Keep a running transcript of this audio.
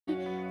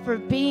for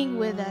being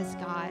with us,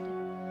 God.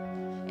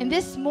 And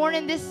this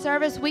morning, this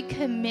service, we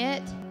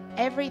commit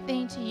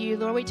everything to you,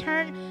 Lord. We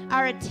turn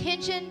our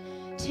attention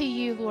to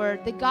you,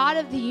 Lord, the God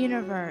of the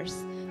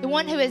universe, the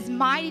one who is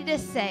mighty to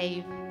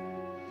save,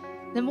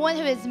 the one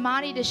who is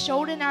mighty to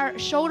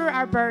shoulder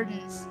our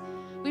burdens.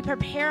 We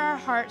prepare our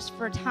hearts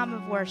for a time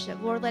of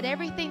worship. Lord, let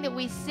everything that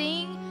we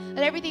sing,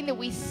 let everything that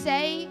we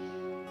say,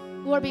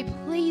 Lord, be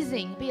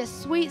pleasing, be a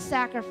sweet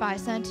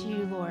sacrifice unto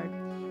you, Lord.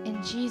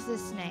 In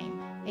Jesus' name,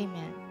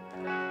 amen.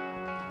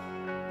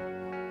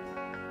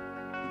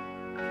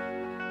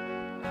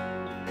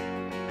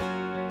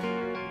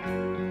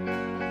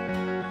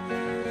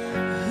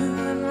 Who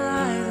am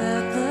I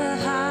that the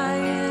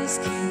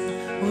highest King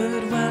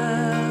would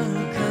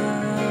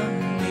welcome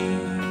me?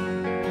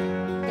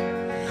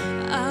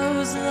 I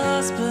was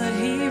lost, but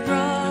he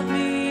brought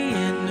me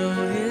in.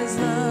 Oh, his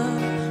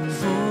love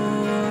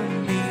for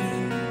me.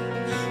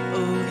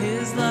 Oh,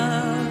 his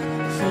love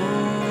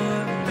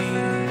for me.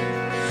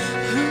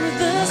 Who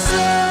the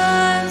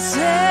Son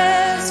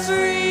sets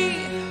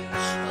free,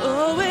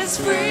 oh, is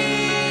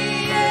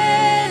free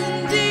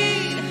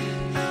indeed.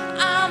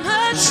 I'm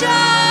a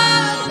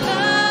child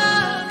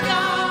of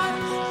God,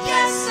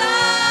 yes I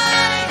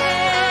am.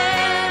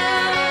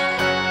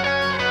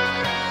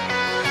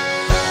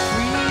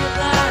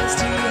 Realized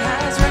he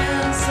has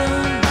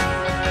ransomed,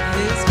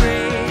 his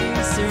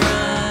grace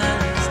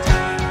runs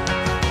deep.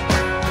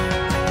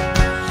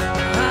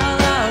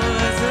 While I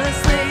was a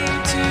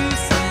slave to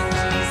sin,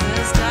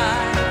 Jesus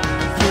died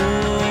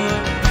for me.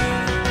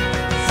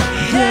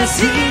 Yes,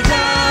 he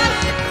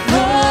died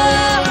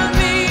for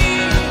me.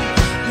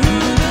 Who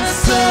the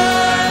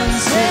Son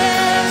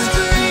sets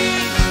free,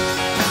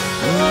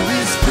 oh,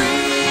 is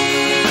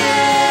free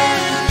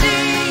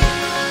indeed.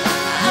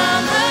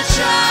 I'm a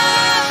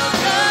child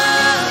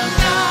of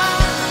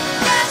God,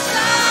 yes I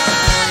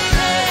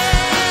am.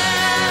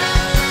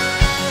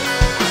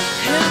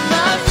 In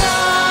my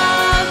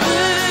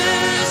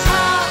Father's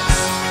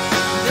house,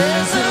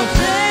 there's a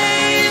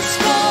place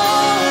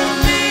for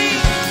me.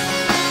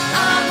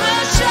 I'm a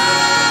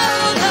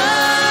child of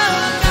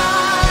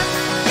God,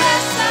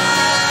 yes I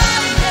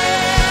am.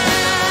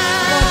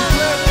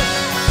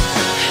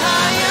 I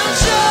am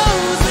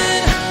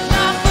chosen,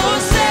 not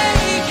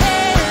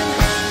forsaken.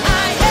 I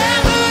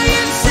am who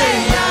you say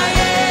I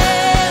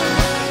am.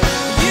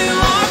 You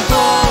are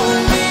for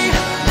me,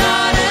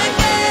 not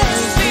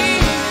against me.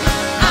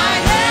 I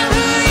am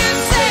who you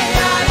say I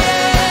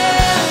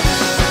am.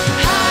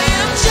 I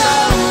am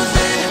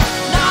chosen,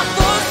 not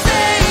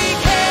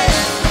forsaken.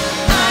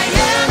 I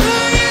am who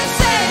you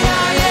say I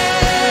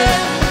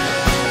am.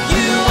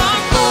 You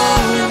are for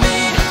me,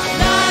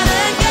 not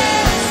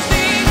against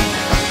me.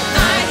 I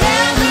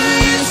am who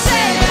you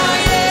say I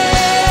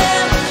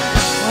am.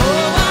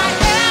 Oh, I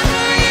am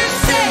who you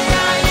say I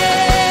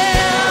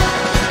am.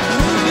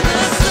 Who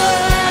the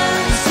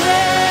Son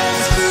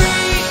sets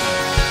free,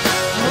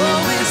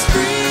 oh, is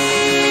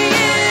free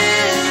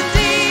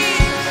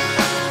indeed.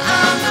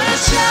 I'm a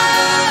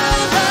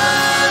child of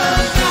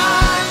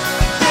God,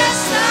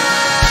 yes I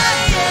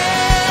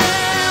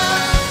am.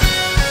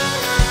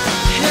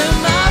 In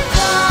my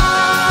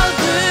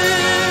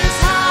Father's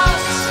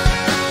house,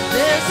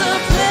 there's a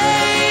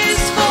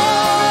place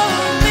for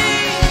me.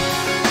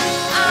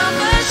 I'm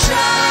a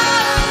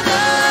child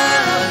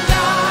of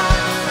God,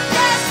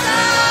 yes I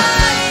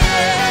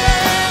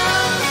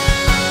am.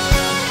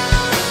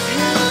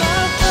 In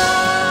my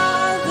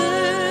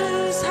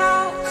Father's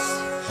house,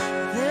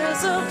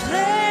 there's a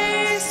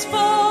place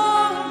for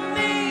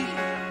me.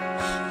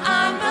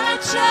 I'm a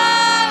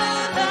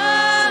child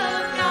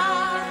of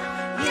God,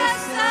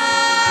 yes I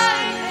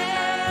am.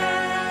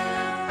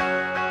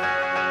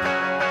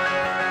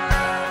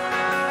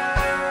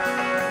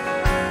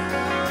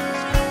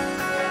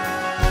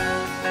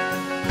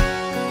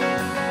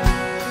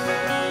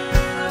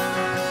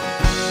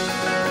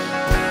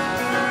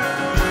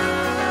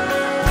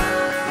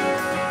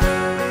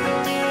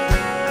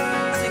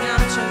 Sing,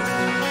 I'm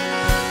chosen.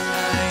 I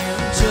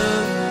am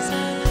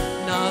chosen,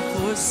 not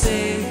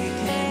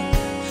forsaken.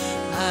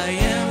 I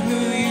am who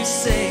you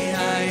say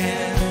I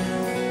am.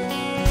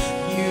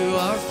 You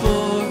are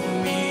for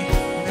me,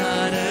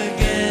 not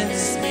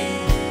against me.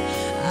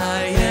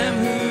 I am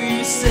who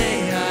you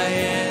say I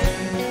am.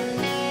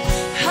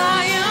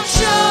 I am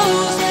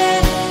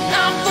chosen,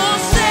 not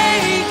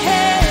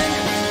forsaken.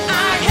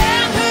 I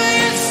am who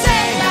you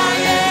say I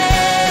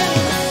am.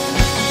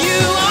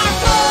 You are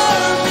for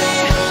me,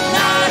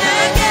 not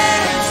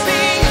against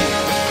me.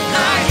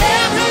 I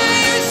am who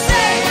you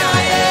say I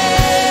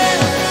am.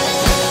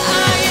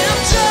 I am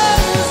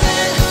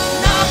chosen,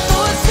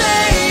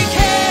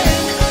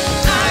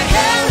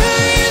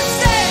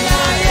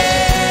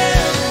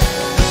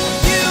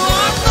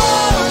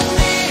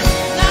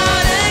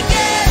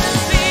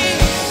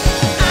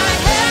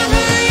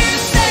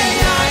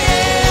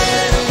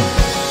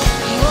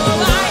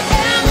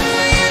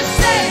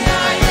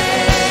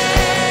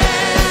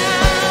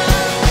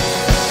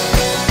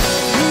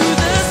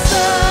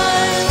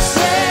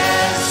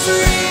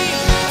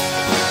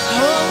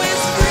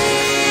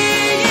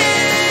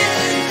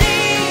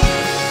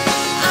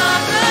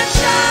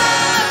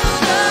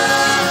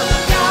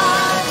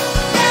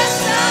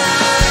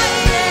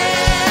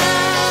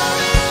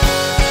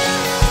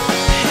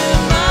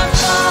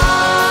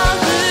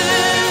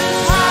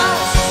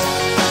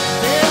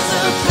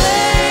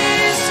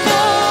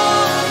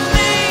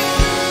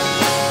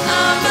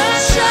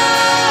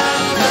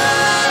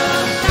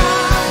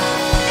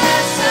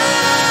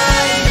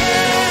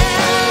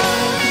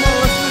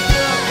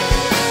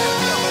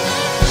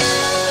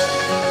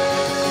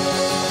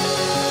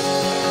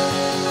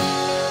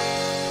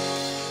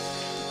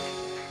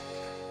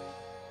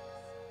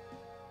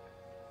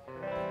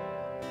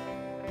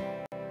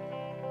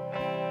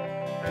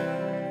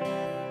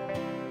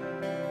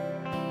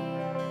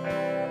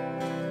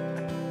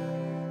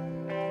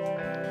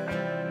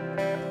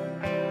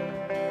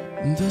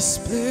 the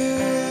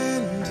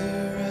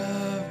splendor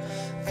of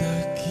the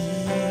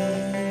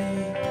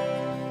King,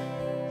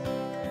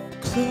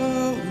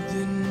 clothed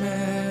in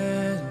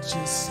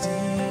majesty.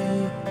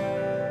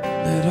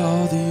 Let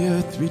all the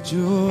earth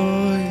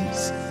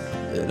rejoice,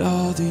 let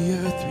all the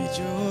earth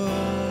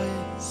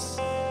rejoice.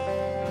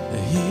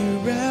 He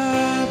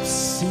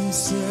wraps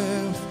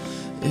himself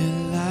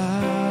in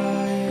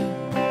light,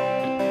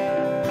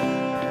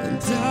 and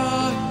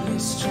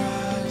darkness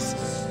tries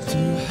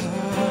to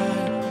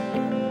hide,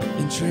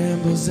 and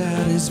trembles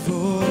at his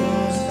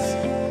voice,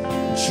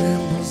 and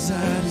trembles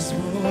at his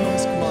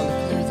voice. Come on,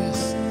 declare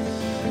this.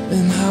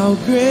 And how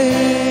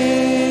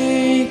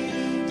great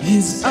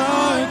is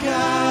our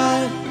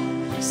God.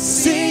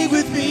 Sing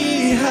with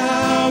me,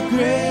 how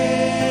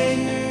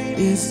great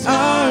is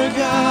our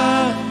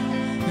God.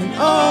 And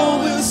all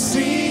will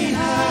see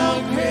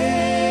how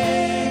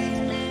great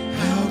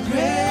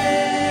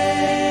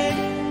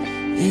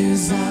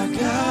is our God.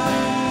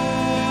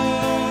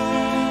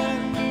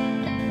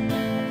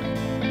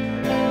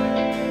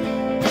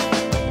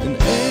 And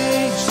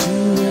age to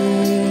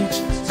age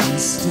he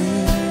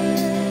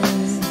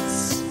stands,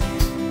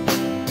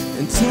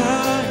 and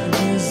time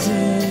is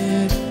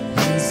in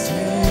his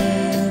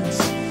hands,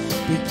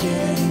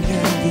 beginning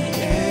and the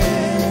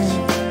end,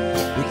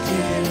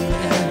 beginning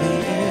and the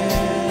end.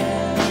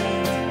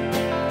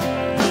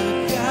 The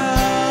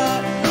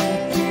God that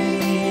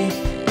three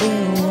in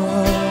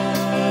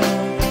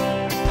one,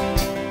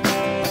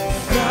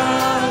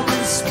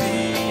 Father,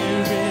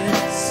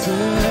 Spirit,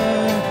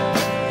 Son,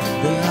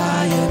 the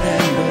Lion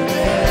and the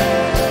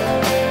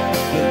Lamb,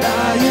 the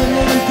Lion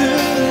and the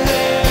Lamb.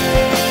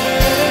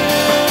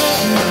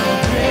 How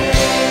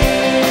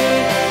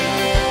great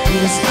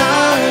is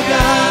our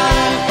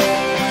God.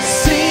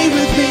 Sing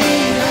with me,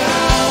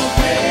 how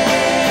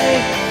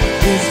great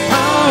is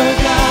our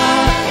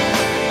God.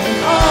 And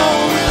all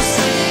will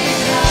sing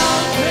how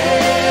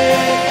great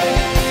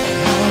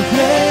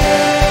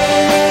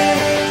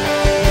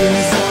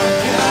is our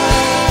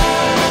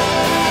God.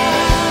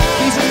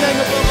 He's a name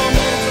above all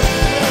names.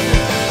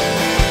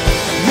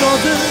 You're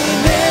the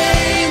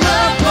name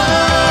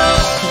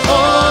above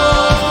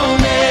all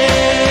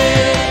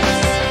names.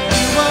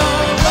 You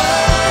are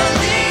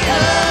worthy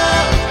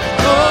of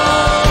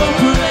all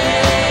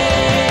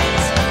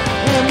praise.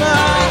 And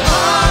my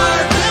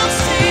heart will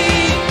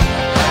sing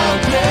how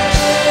great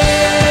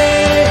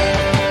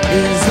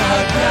is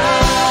our God.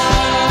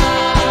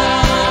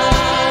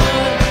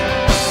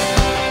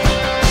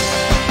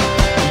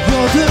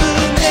 You're the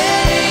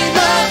name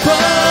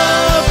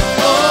above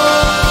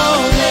all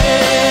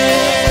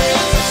names.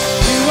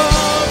 You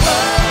are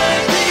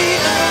worthy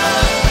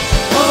of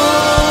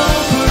all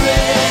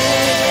praise.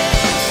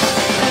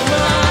 And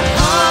my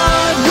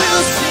heart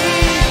will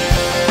sing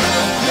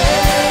how great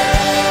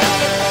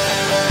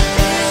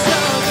is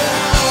our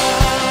God.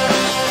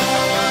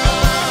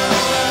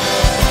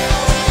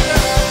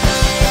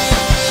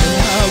 And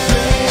how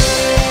great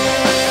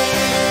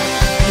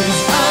is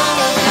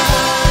our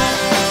God.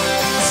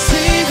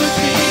 Sing with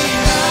me,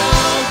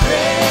 how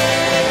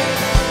great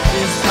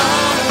is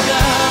our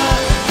God.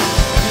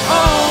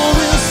 All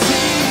will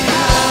see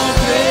how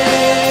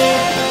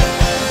great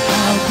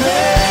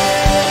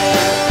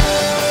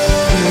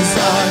is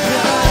our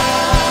God.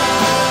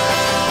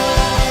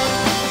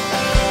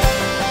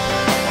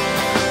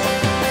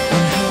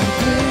 And how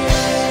great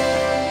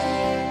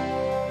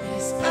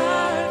is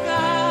our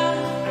God.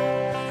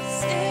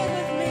 Sing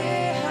with me,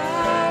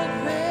 how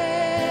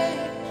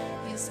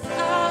great is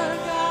our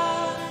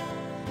God.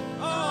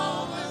 All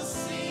will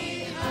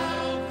see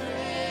how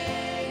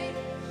great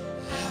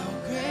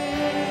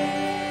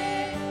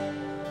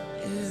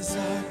is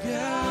our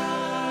God.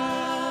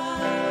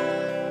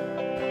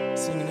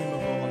 Sing the name of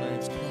all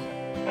names, come on.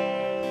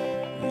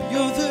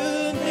 You're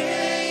the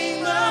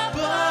name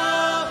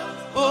above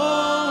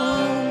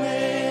all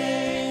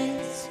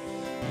names.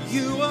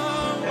 You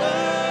are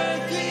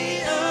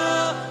worthy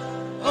of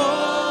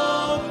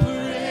all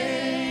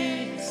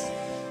praise.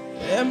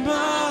 And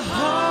my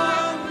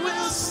heart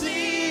will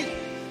sing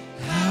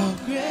how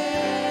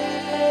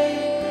great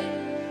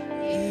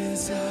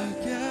is our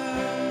God.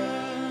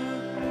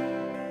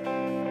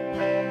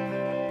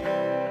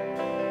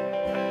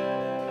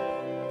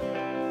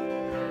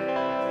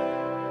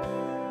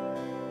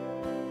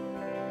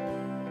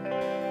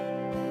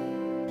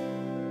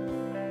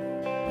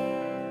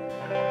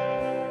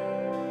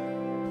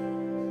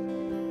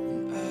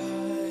 I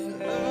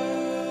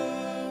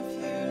love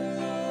you,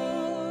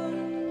 Lord.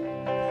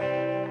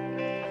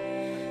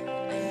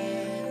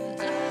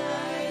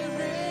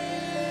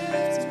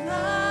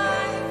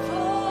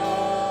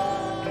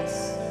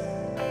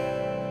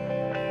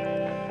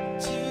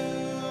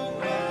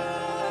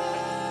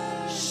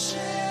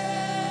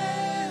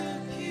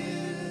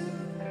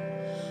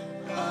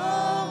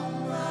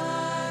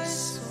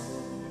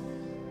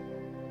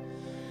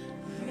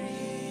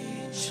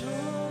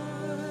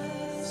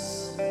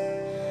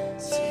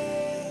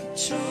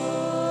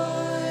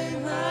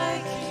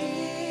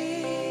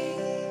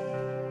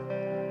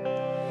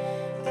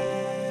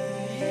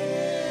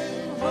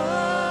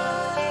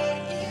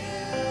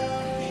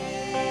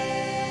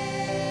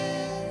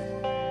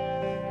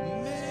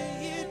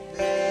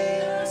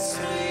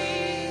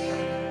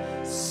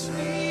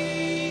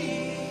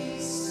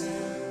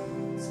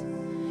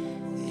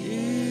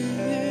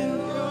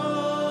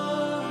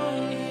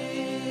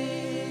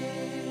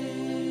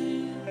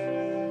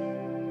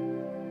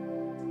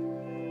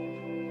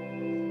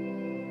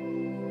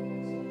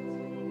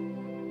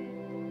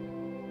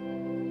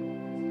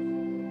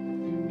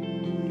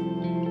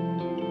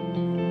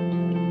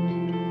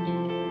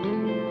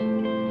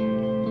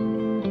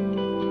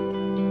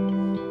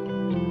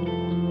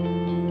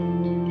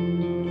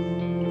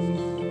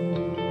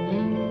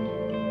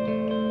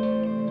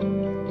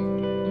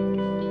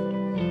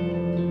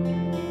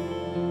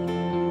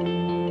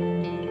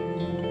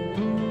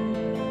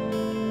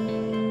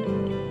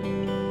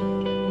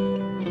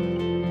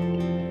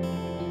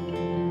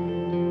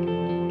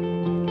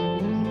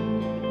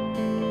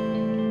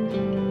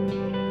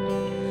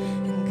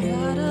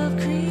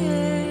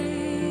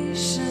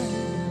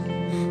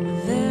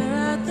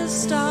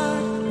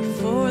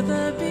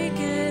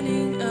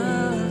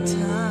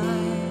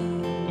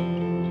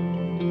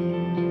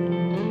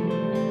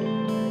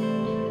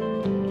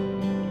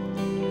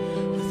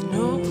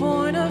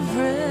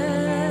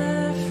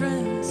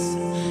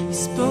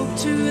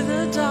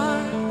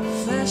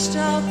 searched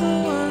out the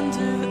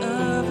wonder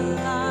of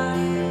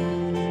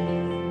life,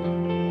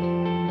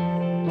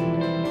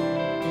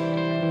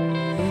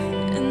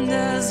 and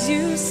as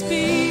you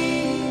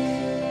speak,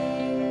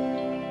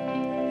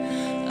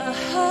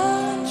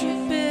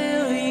 100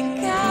 billion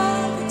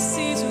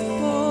galaxies were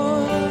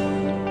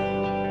born.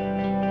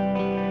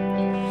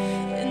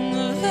 In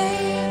the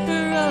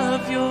vapor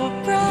of your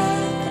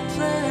breath, the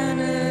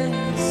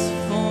planets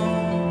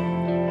form.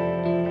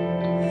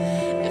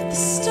 If the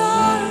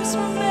stars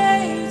were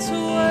made to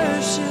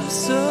worship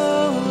so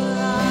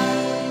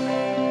alive,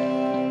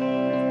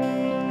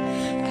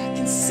 I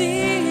can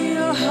see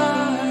your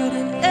heart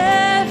in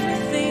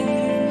everything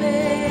you've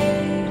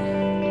made.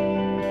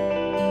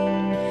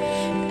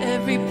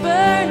 Every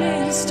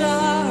burning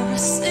star, a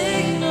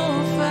signal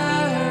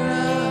fire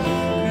of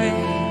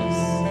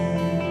grace.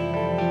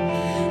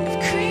 If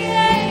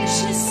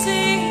creation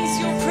sings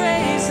your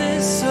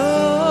praises so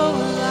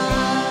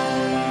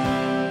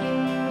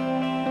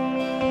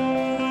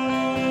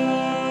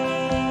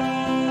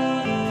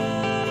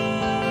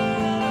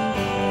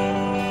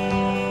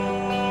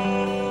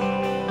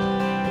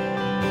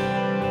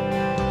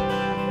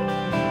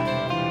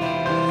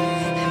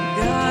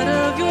God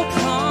of your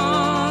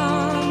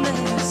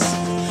promise,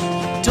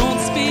 don't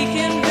speak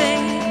in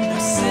vain, no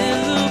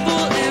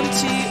syllable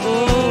empty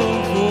or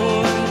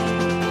void.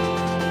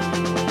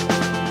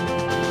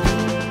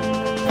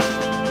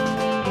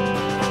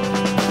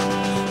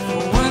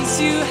 For once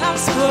you have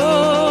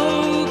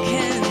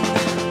spoken,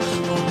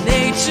 all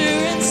nature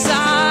and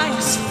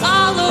science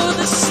follow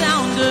the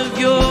sound of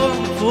your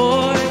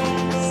voice.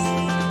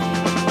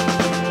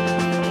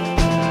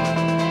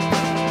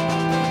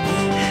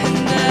 And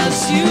as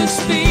you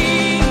speak,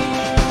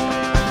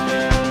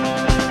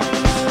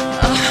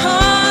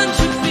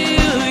 100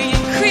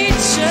 billion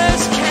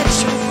creatures catch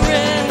your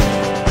breath,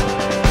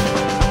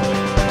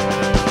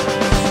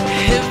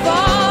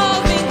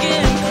 evolving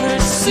in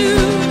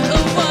pursuit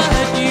of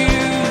what you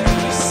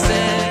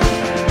said.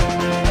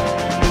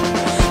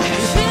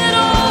 If it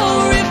all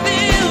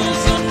reveals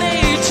your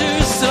nature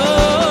so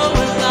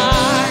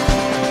alive,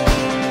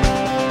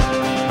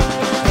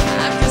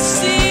 I can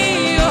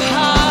see your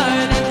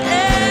heart in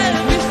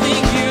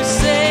everything you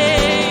say.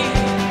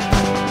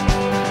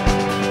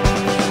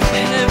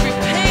 Every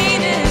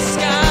painted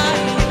sky,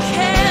 the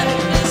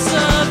canvas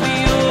of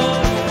your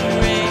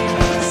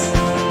grace.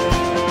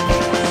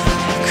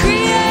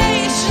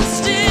 Creation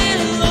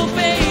still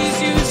obeys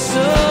you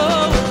so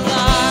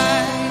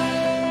alive.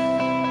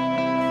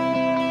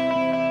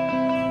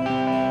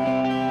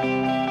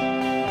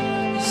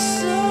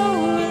 So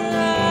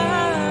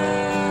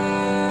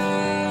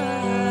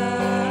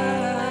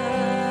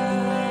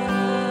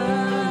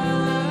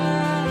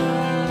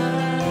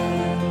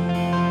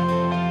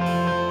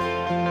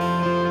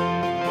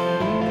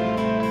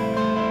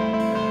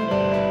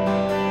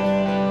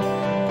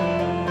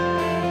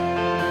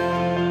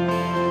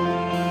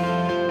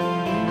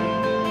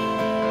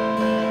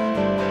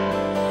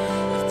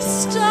If the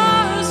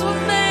stars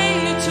were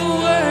made to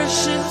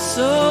worship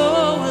so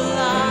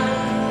alive,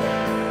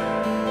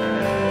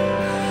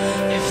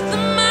 if the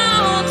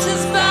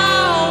mountains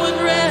bow in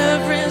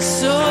reverence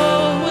so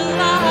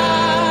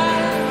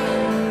alive,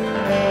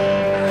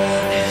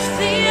 if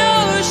the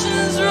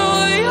oceans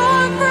roar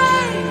your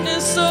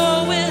brightness so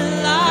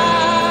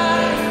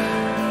alive,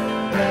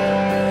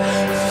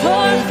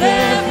 for if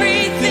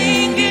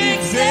everything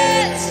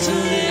exists to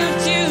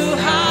lift you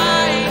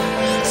high,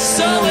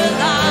 so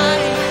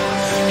alive.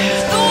 If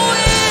the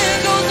wind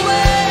goes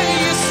where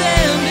you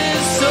stand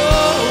is so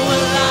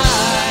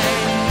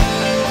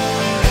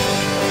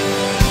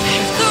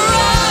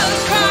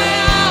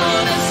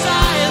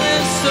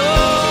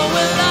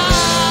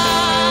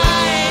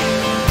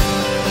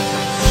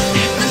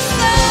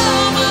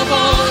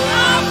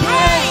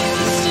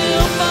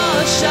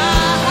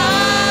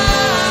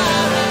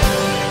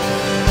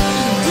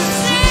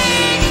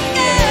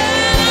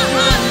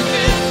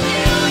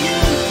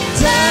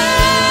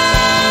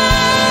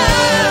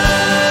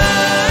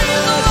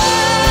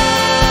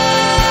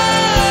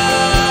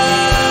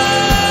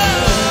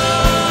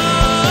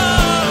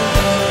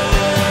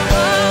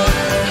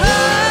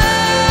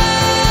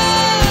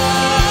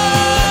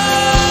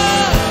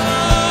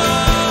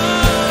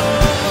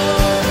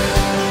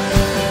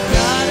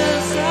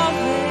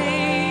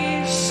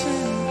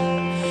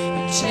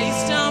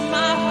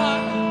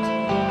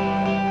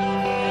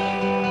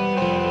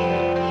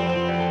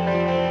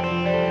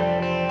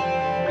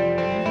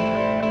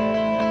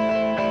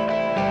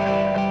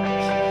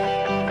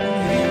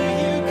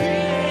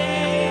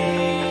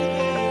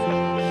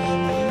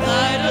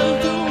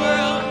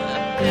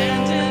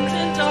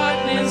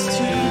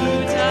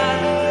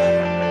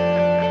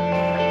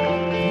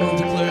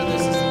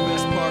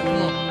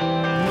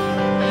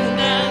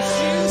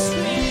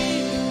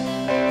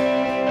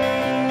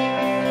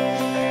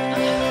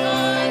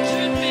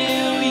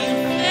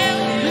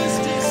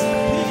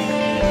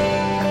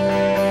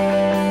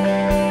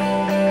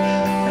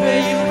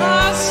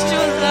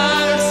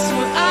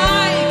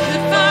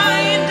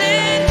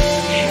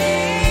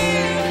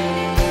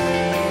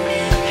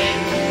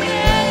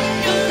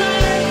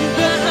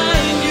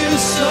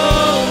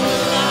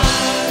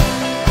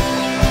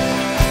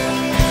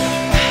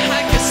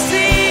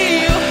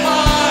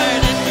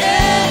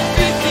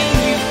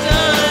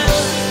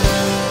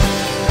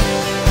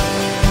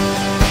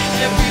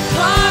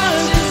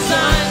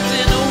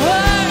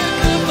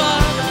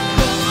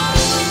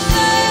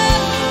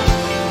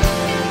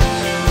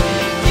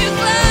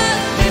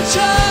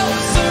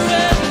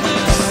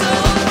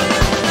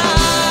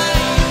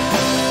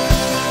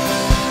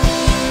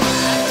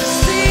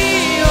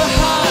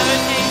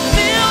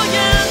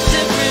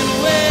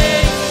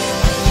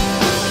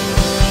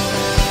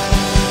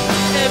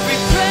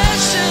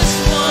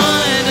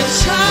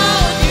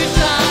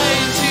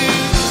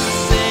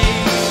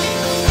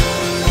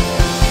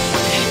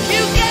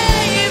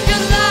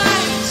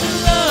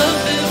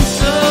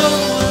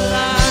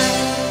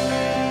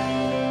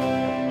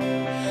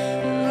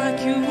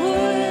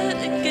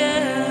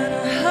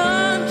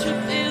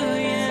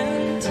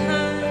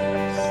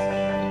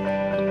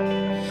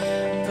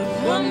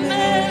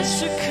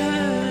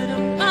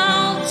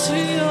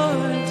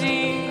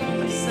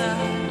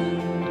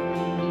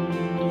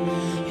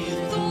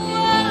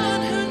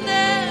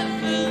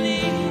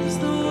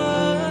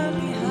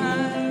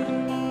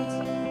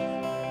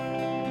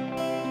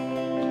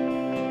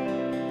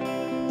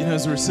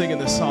As we're singing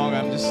this song,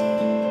 I'm just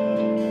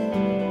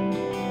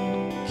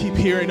keep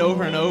hearing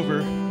over and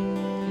over,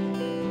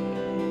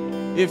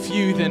 if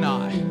you, then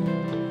I.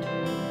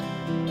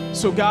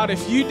 So God,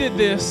 if you did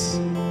this,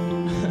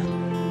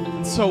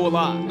 and so will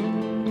I.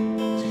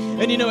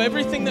 And you know,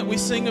 everything that we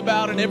sing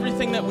about and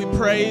everything that we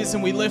praise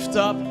and we lift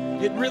up,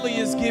 it really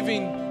is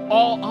giving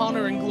all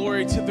honor and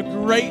glory to the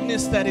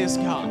greatness that is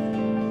God.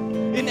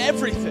 In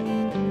everything,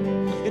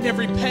 in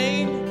every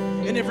pain,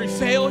 in every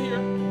failure,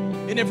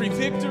 in every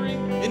victory,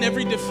 in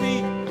every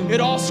defeat, it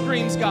all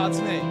screams God's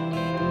name.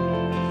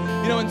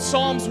 You know, in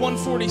Psalms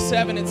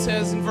 147, it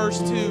says in verse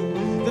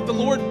 2 that the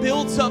Lord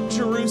builds up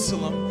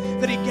Jerusalem,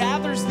 that he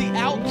gathers the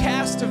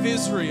outcast of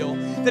Israel,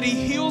 that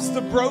he heals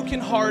the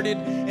brokenhearted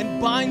and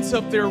binds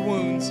up their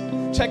wounds.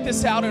 Check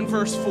this out in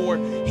verse 4.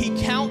 He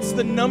counts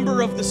the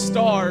number of the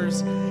stars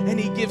and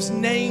he gives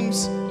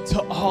names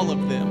to all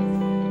of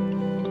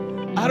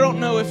them. I don't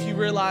know if you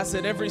realize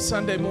that every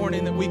Sunday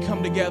morning that we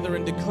come together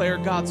and declare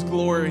God's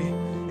glory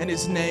and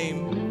his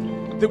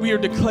name, that we are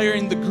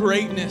declaring the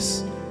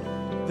greatness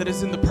that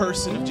is in the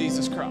person of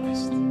Jesus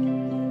Christ. And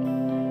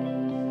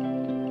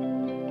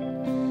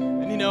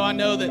you know, I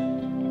know that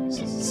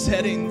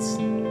settings,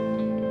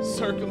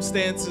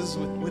 circumstances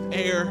with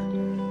air,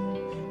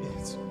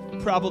 it's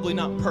probably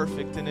not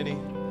perfect in any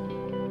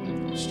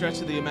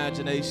stretch of the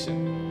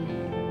imagination.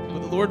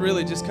 But the Lord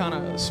really just kind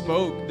of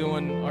spoke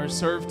doing our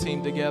serve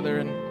team together.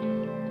 And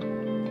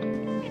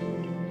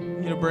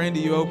you know, Brandy,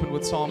 you opened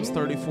with Psalms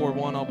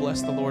 34:1, I'll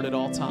bless the Lord at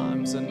all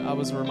times. And I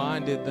was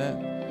reminded that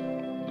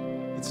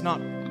it's not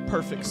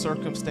perfect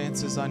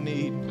circumstances I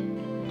need,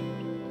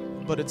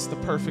 but it's the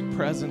perfect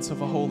presence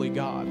of a holy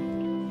God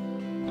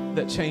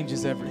that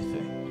changes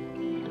everything.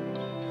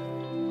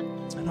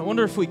 And I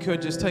wonder if we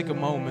could just take a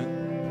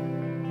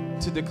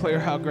moment to declare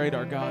how great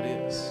our God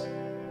is.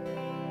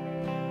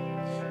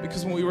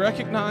 Because when we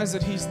recognize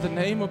that he's the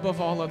name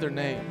above all other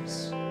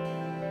names,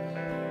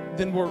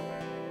 then we're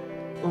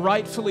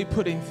rightfully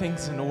putting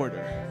things in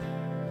order.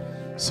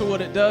 So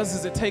what it does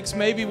is it takes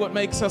maybe what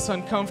makes us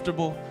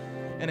uncomfortable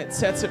and it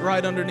sets it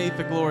right underneath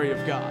the glory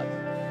of God.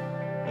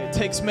 It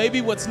takes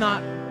maybe what's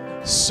not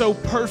so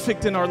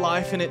perfect in our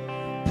life and it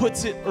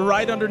puts it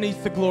right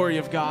underneath the glory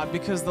of God.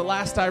 Because the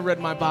last I read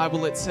my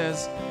Bible, it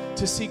says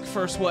to seek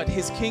first what?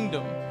 His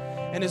kingdom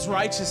and his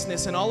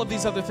righteousness, and all of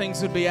these other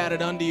things would be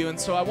added unto you. And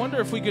so I wonder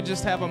if we could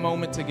just have a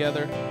moment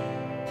together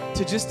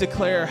to just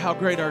declare how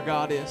great our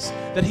God is,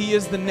 that he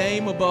is the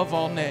name above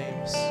all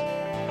names,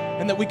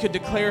 and that we could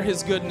declare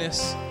his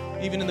goodness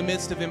even in the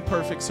midst of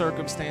imperfect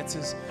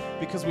circumstances,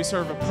 because we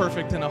serve a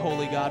perfect and a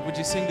holy God. Would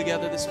you sing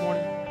together this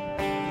morning?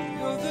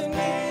 You're the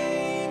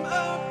name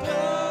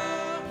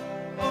above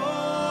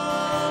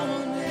all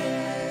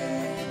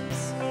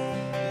names.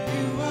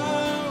 You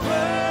are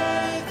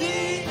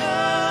worthy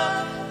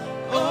of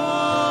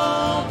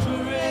all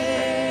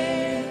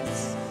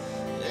praise.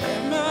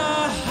 And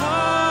my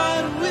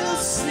heart will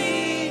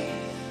sing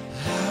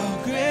how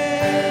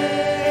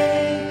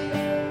great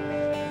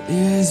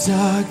is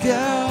our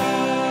God.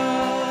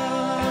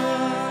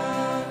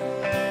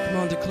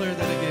 Declare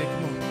that again,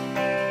 come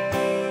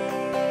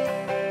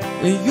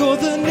on. You're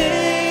the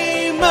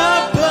name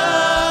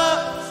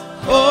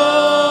above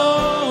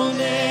all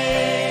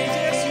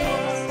names.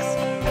 Yes,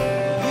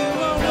 you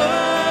are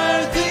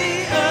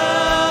worthy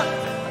of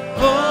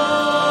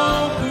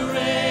all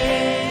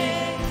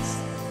praise.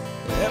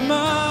 And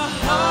my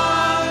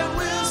heart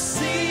will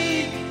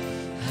sing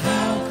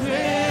how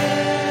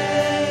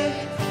great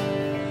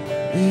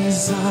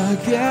is our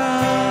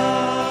God.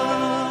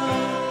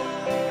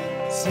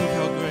 Sing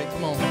how great.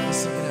 Come on, let's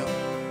sing it out.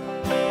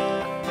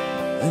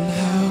 And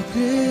how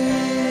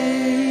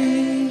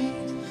great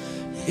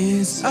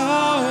is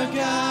our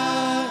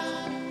God.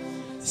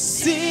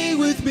 Sing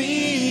with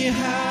me,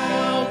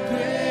 how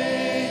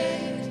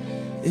great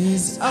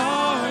is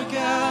our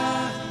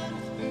God.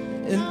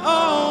 And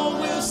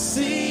all will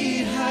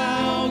see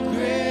how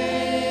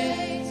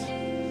great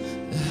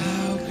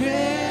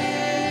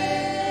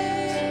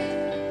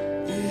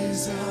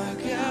is our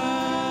God.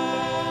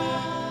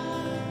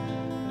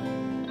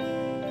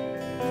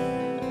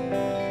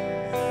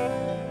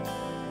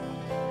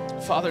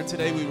 Father,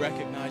 today we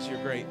recognize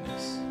your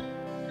greatness.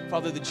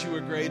 Father, that you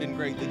are great and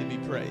greatly to be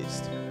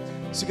praised.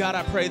 So God,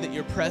 I pray that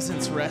your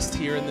presence rest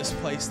here in this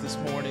place this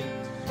morning.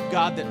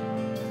 God, that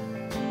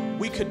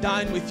we could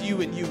dine with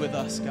you and you with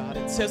us, God.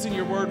 It says in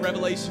your word,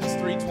 Revelations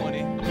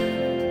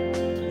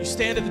 3:20, you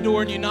stand at the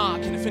door and you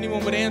knock, and if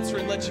anyone would answer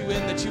and let you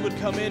in, that you would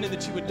come in and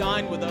that you would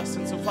dine with us.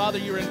 And so, Father,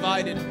 you're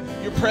invited.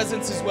 Your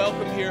presence is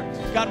welcome here.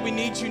 God, we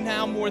need you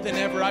now more than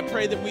ever. I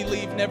pray that we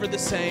leave never the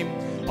same,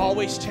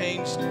 always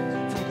changed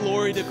from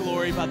glory to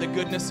glory by the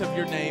goodness of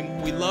your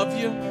name. We love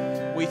you.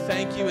 We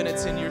thank you, and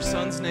it's in your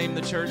Son's name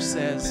the church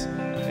says,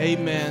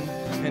 amen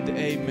and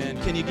amen.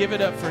 Can you give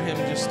it up for him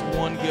just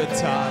one good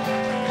time?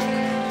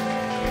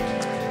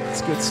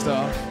 It's good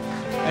stuff.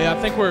 Hey, I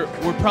think we're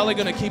probably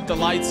going to keep the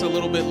lights a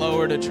little bit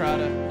lower to try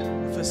to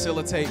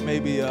facilitate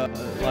maybe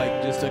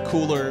like just a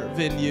cooler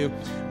venue.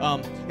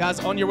 Guys,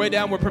 on your way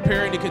down, we're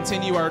preparing to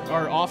continue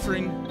our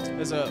offering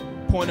as a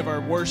point of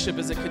our worship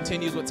as it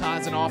continues with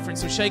tithes and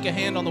offerings. So shake a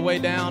hand on the way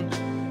down.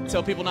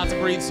 Tell people not to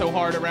breathe so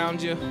hard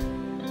around you.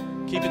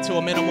 Keep it to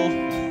a minimal.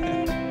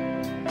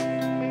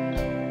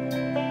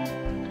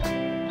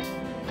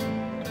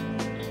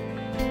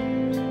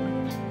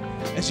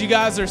 As you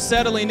guys are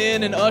settling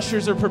in and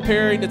ushers are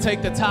preparing to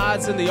take the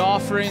tithes and the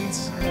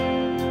offerings,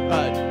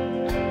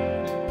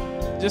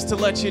 just to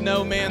let you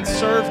know, man,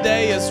 Serve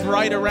Day is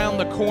right around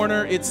the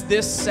corner. It's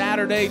this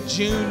Saturday,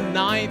 June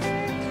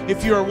 9th.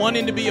 If you are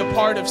wanting to be a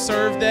part of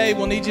Serve Day,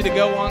 we'll need you to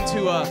go on to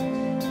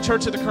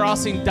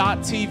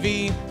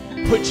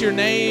churchofthecrossing.tv, put your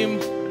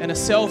name and a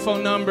cell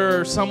phone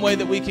number or some way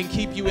that we can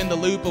keep you in the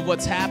loop of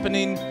what's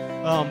happening.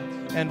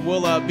 And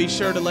we'll be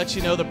sure to let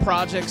you know the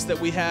projects that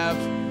we have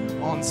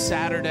on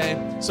Saturday.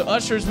 So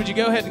ushers, would you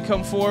go ahead and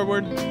come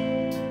forward?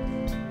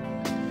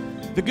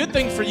 The good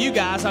thing for you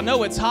guys, I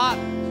know it's hot,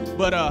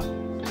 but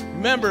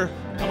remember,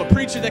 I'm a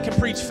preacher that can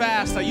preach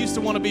fast. I used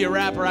to want to be a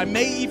rapper. I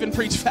may even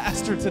preach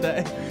faster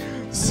today.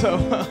 So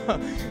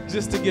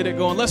just to get it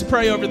going, let's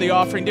pray over the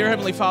offering. Dear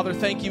Heavenly Father,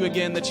 thank you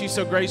again that you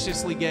so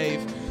graciously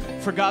gave.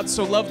 For God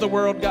so loved the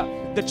world,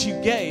 God, that you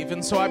gave.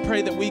 And so I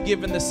pray that we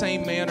give in the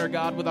same manner,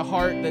 God, with a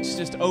heart that's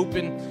just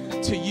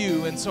open to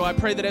you. And so I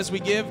pray that as we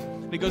give,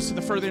 it goes to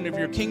the furthering of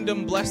your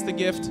kingdom. Bless the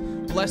gift,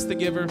 bless the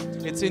giver.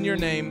 It's in your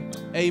name.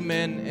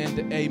 Amen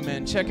and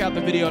amen. Check out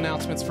the video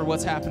announcements for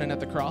what's happening at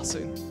the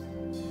crossing.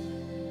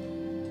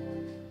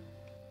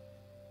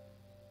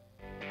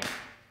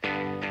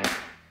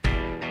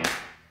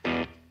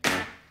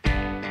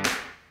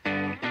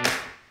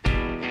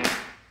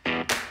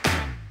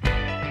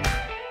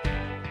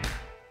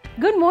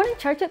 Good morning,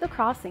 Church at the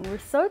Crossing. We're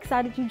so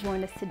excited you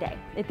joined us today.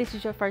 If this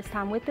is your first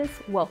time with us,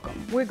 welcome.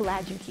 We're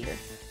glad you're here.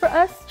 For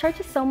us, church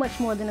is so much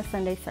more than a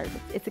Sunday service.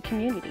 It's a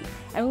community,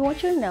 and we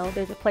want you to know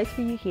there's a place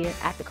for you here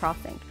at the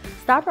Crossing.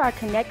 Stop by our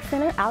Connect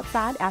Center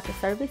outside after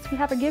service. We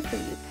have a gift for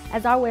you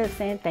as our way of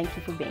saying thank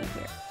you for being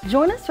here.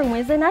 Join us for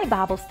Wednesday night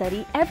Bible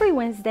study every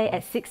Wednesday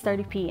at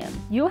 6:30 p.m.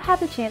 You'll have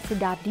the chance to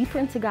dive deeper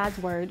into God's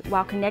Word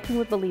while connecting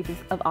with believers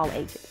of all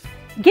ages.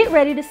 Get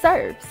ready to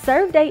serve.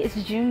 Serve Day is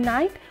June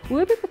 9th.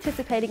 We'll be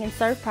participating in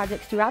serve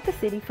projects throughout the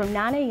city from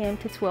 9 a.m.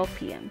 to 12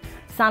 p.m.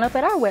 Sign up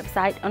at our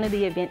website under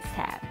the Events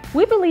tab.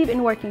 We believe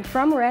in working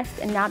from rest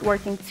and not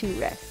working to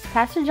rest.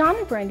 Pastor John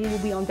and Brandy will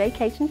be on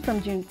vacation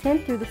from June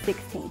 10th through the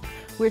 16th.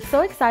 We're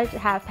so excited to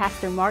have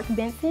Pastor Mark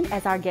Benson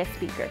as our guest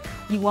speaker.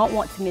 You won't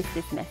want to miss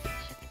this message.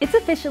 It's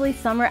officially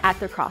summer at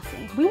the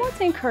Crossing. We want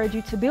to encourage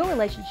you to build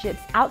relationships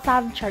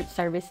outside of church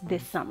service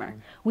this summer.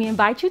 We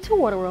invite you to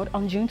Waterworld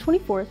on June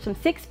 24th from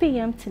 6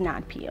 p.m. to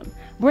 9 p.m.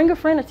 Bring a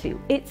friend or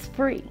two. It's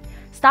free.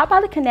 Stop by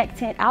the Connect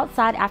tent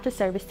outside after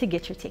service to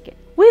get your ticket.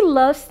 We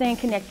love staying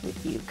connected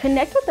with you.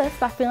 Connect with us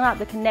by filling out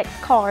the Connect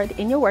card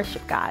in your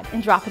worship guide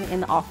and dropping it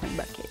in the offering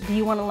bucket. Do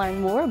you want to learn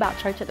more about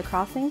Church at the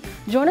Crossing?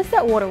 Join us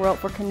at Waterworld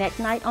for Connect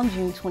Night on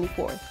June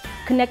 24th.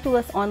 Connect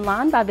with us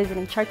online by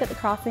visiting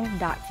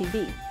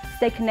churchatthecrossing.tv.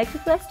 Stay connected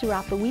with us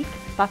throughout the week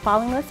by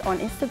following us on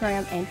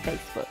Instagram and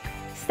Facebook.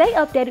 Stay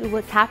updated with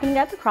what's happening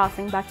at the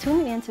Crossing by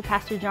tuning in to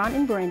Pastor John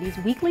and Brandy's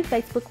weekly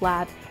Facebook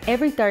Live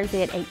every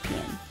Thursday at 8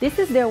 p.m. This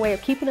is their way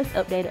of keeping us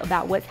updated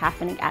about what's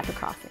happening at the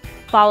Crossing.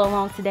 Follow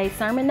along today's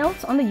sermon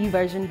notes on the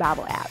YouVersion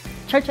Bible app.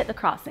 Church at the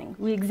Crossing.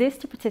 We exist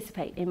to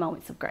participate in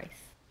moments of grace.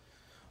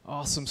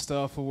 Awesome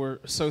stuff. Well, we're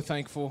so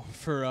thankful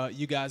for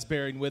you guys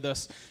bearing with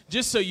us.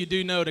 Just so you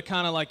do know, to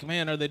kind of like,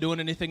 man, are they doing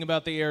anything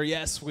about the air?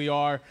 Yes, we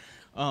are.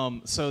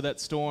 So that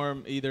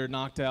storm either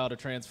knocked out a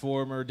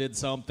transformer, did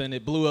something.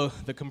 It blew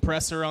the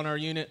compressor on our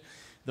unit,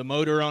 the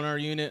motor on our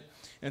unit.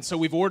 And so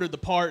we've ordered the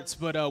parts,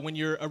 but when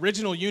your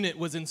original unit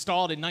was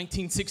installed in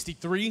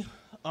 1963,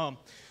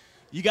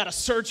 you got to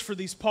search for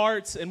these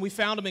parts, and we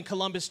found them in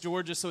Columbus,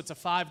 Georgia, so it's a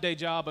 5-day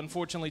job.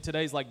 Unfortunately,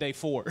 today's like day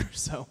 4,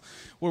 so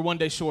we're 1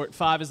 day short.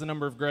 5 is the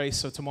number of grace,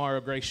 so tomorrow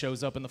grace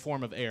shows up in the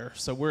form of air.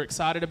 So we're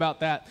excited about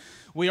that.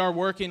 We are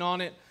working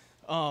on it,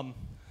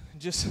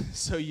 just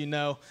so you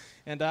know.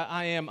 And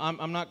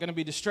I'm not going to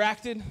be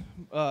distracted.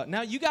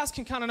 Now you guys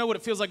can kind of know what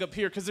it feels like up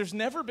here because there's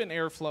never been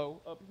airflow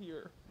up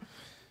here.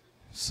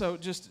 So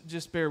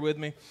just bear with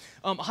me.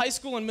 High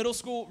school and middle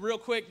school, real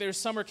quick, there's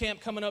summer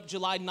camp coming up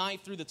July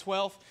 9th through the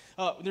 12th.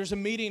 There's a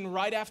meeting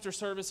right after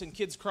service in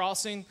Kids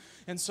Crossing.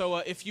 And so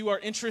if you are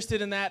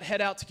interested in that,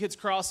 head out to Kids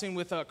Crossing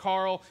with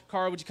Carl.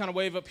 Carl, would you kind of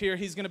wave up here?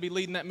 He's going to be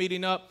leading that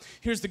meeting up.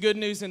 Here's the good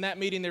news. In that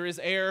meeting, there is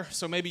air.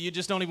 So maybe you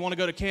just don't even want to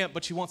go to camp,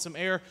 but you want some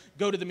air.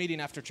 Go to the meeting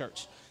after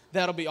church.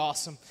 That'll be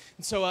awesome.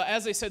 And so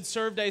as I said,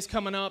 Serve Day's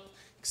coming up.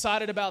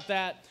 Excited about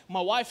that. My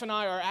wife and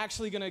I are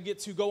actually going to get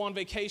to go on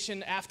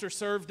vacation after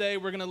Serve Day.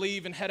 We're going to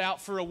leave and head out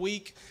for a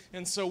week.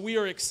 And so we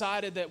are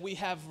excited that we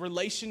have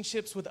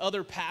relationships with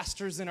other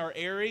pastors in our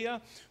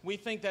area. We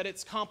think that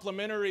it's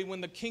complementary when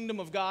the kingdom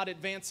of God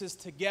advances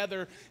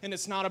together, and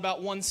it's not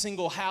about one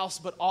single house,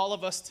 but all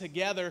of us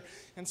together.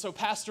 And so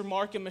Pastor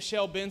Mark and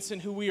Michelle Benson,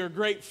 who we are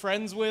great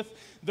friends with,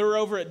 they're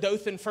over at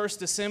Dothan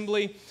First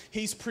Assembly.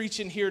 He's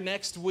preaching here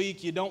next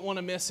week. You don't want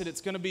to miss it.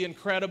 It's going to be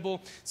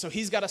incredible. So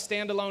he's got a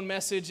standalone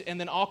message message, and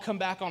then I'll come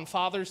back on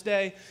Father's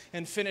Day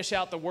and finish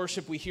out the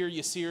Worship We Hear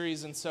You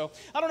series. And so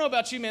I don't know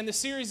about you, man. This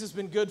series has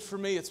been good for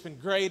me. It's been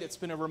great. It's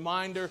been a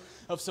reminder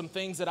of some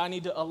things that I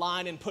need to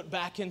align and put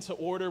back into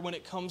order when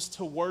it comes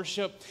to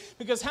worship.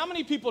 Because how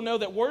many people know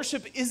that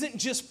worship isn't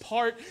just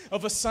part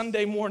of a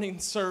Sunday morning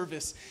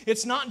service?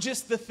 It's not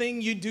just the thing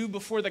you do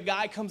before the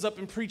guy comes up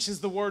and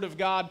preaches the Word of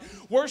God.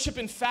 Worship,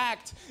 in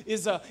fact,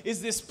 is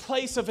this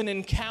place of an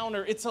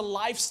encounter. It's a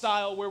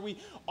lifestyle where we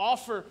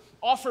offer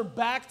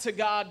back to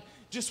God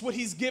just what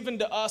He's given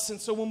to us. And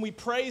so when we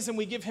praise and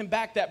we give Him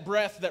back that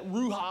breath, that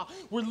ruha,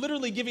 we're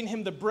literally giving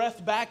Him the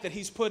breath back that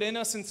He's put in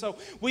us. And so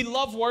we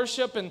love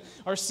worship. And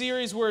our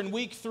series, we're in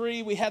week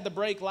 3. We had the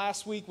break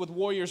last week with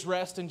Warriors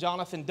Rest and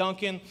Jonathan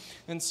Duncan.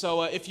 And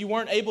so if you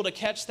weren't able to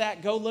catch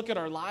that, go look at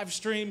our live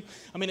stream.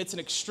 I mean, it's an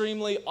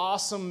extremely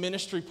awesome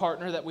ministry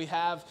partner that we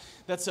have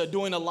that's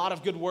doing a lot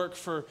of good work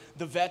for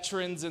the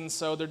veterans. And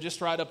so they're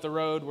just right up the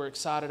road. We're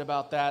excited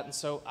about that. And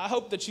so I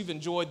hope that you've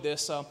enjoyed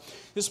this.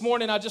 This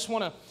morning, I just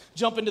want to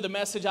jump into the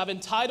message. I've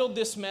entitled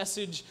this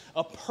message,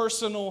 A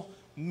Personal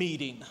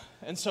Meeting.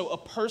 And so a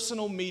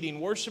personal meeting.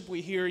 Worship,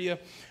 we hear you.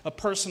 A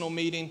personal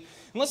meeting.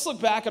 And let's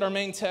look back at our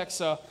main text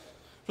for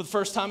the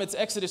first time. It's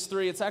Exodus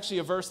 3. It's actually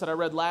a verse that I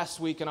read last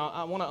week, and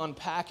I want to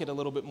unpack it a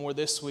little bit more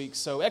this week.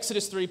 So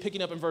Exodus 3,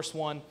 picking up in verse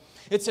 1.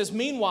 It says,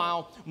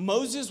 "Meanwhile,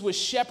 Moses was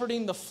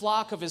shepherding the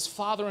flock of his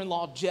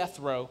father-in-law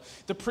Jethro,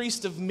 the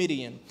priest of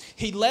Midian.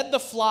 He led the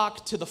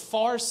flock to the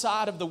far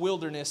side of the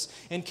wilderness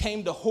and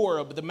came to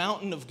Horeb, the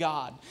mountain of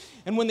God.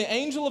 And when the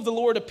angel of the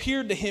Lord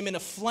appeared to him in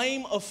a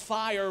flame of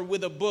fire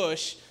with a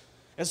bush,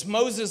 as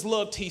Moses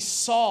looked, he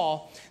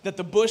saw that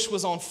the bush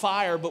was on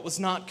fire but was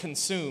not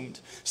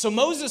consumed. So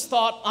Moses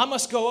thought, I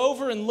must go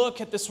over and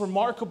look at this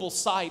remarkable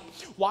sight.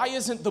 Why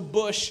isn't the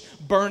bush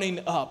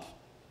burning up?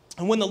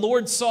 And when the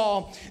Lord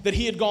saw that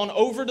he had gone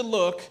over to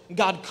look,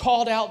 God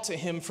called out to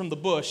him from the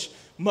bush,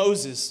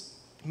 Moses,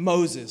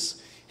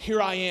 Moses,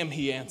 here I am,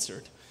 he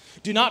answered.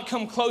 Do not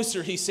come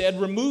closer, he said.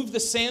 Remove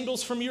the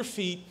sandals from your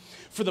feet,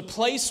 for the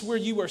place where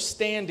you are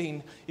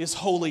standing is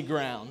holy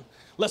ground.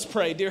 Let's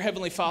pray. Dear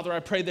Heavenly Father, I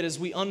pray that as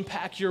we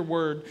unpack your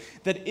word,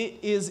 that it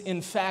is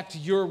in fact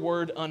your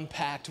word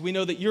unpacked. We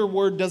know that your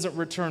word doesn't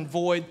return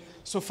void.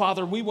 So,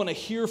 Father, we want to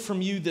hear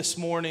from you this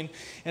morning,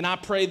 and I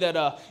pray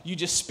that you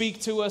just speak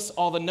to us.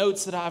 All the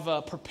notes that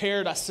I've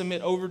prepared, I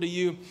submit over to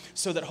you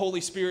so that, Holy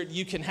Spirit,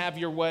 you can have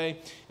your way,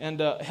 and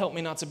help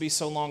me not to be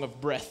so long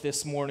of breath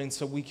this morning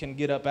so we can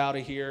get up out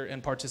of here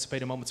and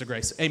participate in moments of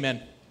grace.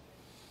 Amen.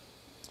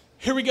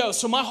 Here we go.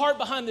 So my heart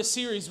behind this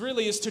series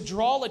really is to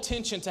draw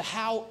attention to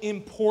how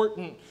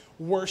important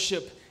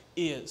worship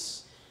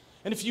is.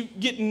 And if you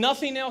get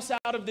nothing else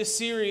out of this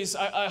series,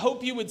 I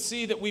hope you would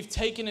see that we've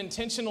taken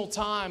intentional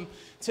time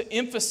to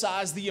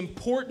emphasize the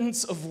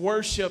importance of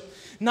worship,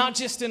 not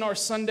just in our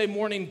Sunday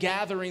morning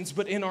gatherings,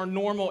 but in our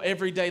normal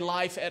everyday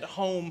life at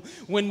home,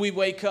 when we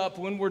wake up,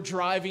 when we're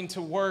driving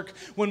to work,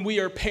 when we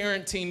are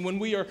parenting, when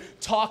we are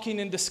talking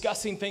and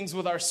discussing things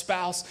with our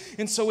spouse.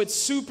 And so it's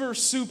super,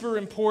 super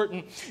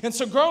important. And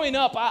so growing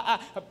up, I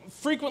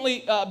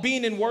frequently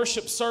being in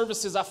worship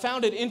services, I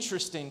found it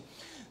interesting.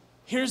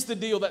 Here's the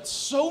deal, that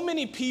so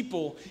many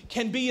people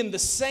can be in the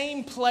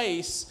same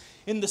place,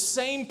 in the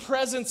same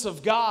presence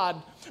of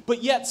God,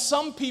 but yet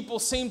some people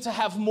seem to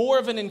have more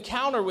of an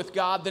encounter with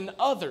God than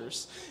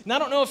others. And I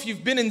don't know if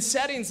you've been in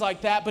settings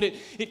like that, but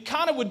it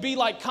kind of would be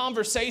like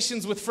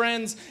conversations with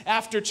friends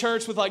after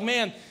church with like,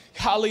 man,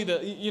 golly,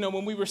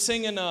 when we were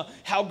singing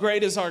How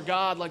Great Is Our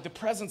God, like the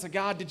presence of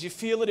God, did you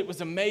feel it? It was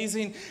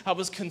amazing. I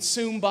was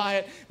consumed by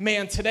it.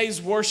 Man,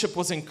 today's worship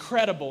was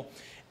incredible.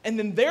 And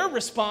then their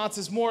response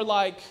is more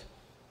like,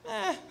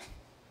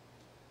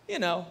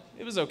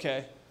 it was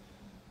okay.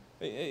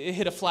 It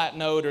hit a flat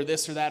note or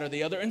this or that or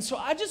the other. And so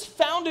I just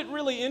found it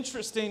really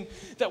interesting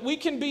that we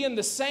can be in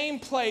the same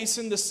place,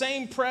 in the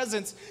same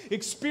presence,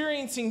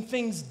 experiencing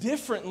things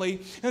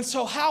differently. And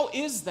so how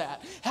is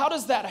that? How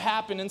does that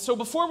happen? And so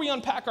before we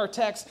unpack our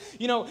text,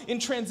 in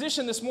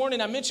transition this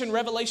morning, I mentioned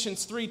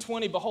Revelations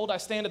 3:20, behold, I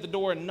stand at the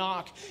door and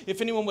knock.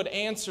 If anyone would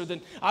answer, then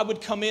I would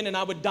come in and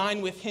I would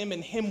dine with him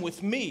and him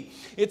with me.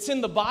 It's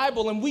in the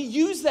Bible, and we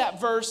use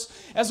that verse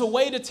as a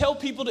way to tell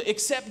people to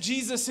accept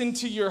Jesus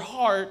into your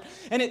heart.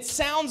 And it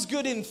sounds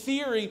good in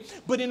theory,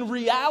 but in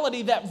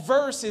reality, that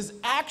verse is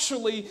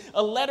actually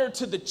a letter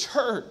to the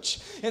church.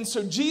 And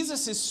so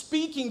Jesus is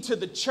speaking to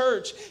the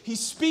church.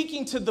 He's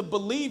speaking to the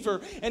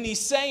believer, and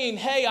he's saying,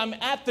 hey, I'm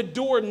at the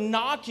door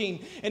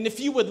knocking, and if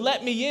you would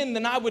let me in,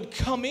 then I would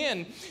come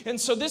in. And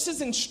so this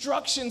is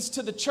instructions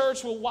to the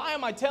church. Well, why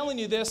am I telling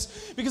you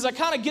this? Because I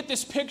kind of get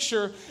this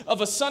picture of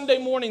a Sunday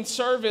morning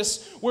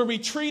service where we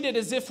treat it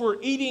as if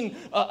we're eating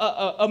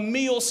a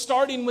meal,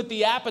 starting with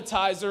the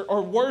appetizer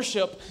or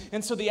worship.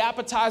 And so the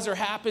appetizer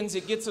happens,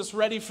 it gets us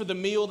ready for the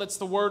meal, that's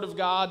the Word of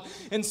God.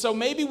 And so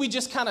maybe we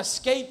just kind of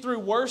skate through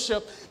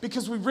worship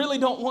because we really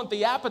don't want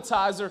the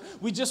appetizer,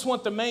 we just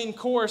want the main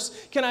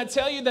course. Can I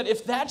tell you that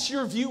if that's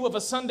your view of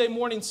a Sunday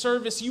morning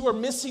service, you are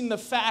missing the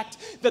fact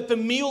that the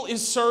meal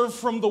is served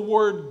from the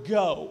word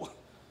go.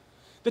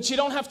 That you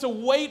don't have to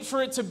wait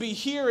for it to be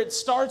here. It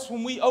starts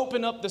when we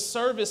open up the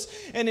service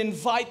and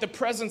invite the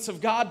presence of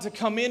God to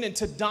come in and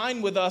to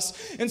dine with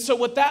us. And so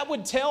what that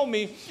would tell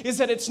me is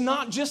that it's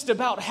not just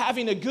about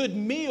having a good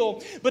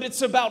meal, but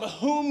it's about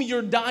whom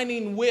you're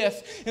dining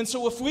with. And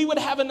so if we would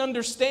have an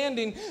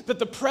understanding that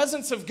the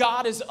presence of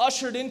God is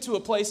ushered into a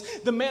place,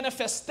 the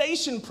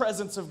manifestation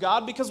presence of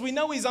God, because we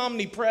know He's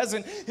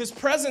omnipresent, His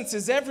presence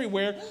is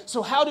everywhere.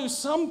 So how do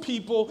some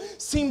people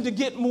seem to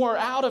get more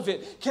out of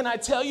it? Can I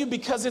tell you?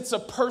 Because it's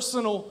a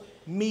personal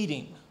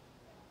meeting.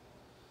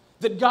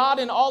 That God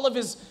in all of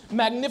His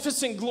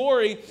magnificent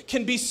glory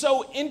can be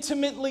so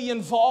intimately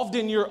involved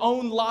in your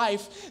own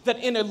life that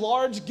in a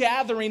large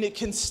gathering it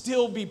can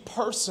still be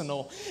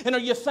personal. And are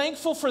you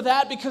thankful for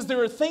that? Because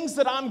there are things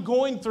that I'm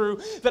going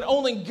through that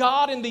only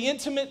God in the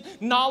intimate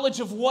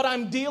knowledge of what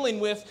I'm dealing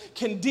with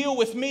can deal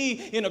with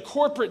me in a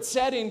corporate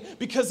setting,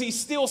 because He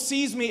still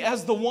sees me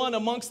as the one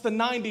amongst the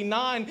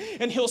 99,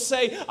 and He'll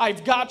say,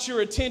 I've got your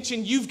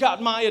attention, you've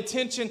got my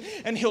attention,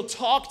 and He'll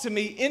talk to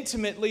me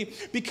intimately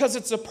because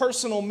it's a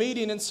personal meeting.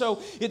 And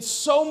so it's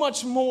so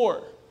much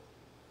more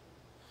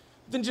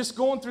than just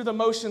going through the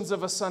motions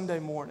of a Sunday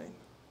morning.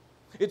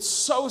 It's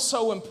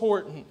so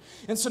important.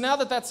 And so now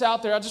that that's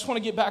out there, I just want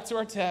to get back to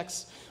our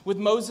text with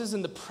Moses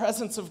in the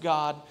presence of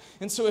God.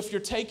 And so if you're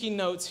taking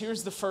notes,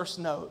 here's the first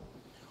note.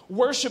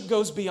 Worship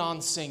goes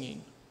beyond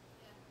singing.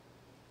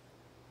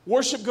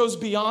 Worship goes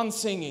beyond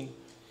singing.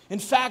 In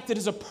fact, it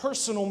is a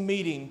personal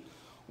meeting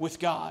with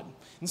God.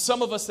 And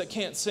some of us that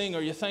can't sing,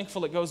 are you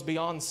thankful it goes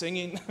beyond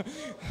singing?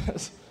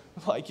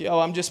 Like, yo,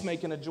 I'm just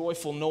making a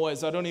joyful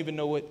noise. I don't even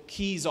know what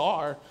keys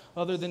are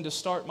other than to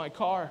start my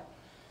car.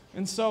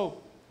 And so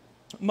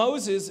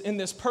Moses in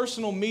this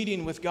personal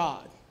meeting with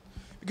God,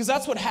 because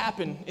that's what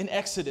happened in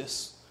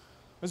Exodus,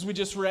 as we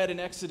just read in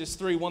Exodus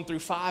 3, 1 through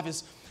 5,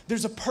 is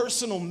there's a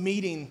personal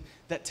meeting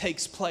that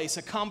takes place.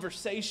 A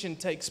conversation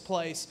takes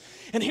place.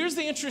 And here's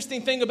the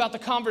interesting thing about the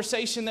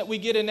conversation that we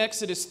get in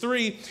Exodus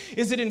 3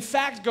 is it in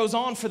fact goes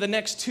on for the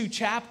next 2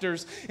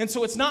 chapters. And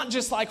so it's not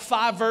just like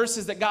 5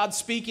 verses that God's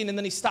speaking and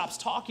then He stops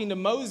talking to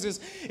Moses.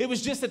 It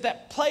was just at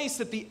that place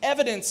that the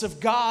evidence of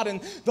God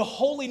and the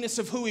holiness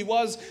of who He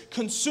was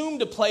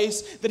consumed a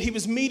place that He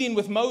was meeting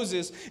with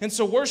Moses. And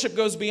so worship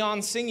goes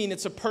beyond singing.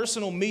 It's a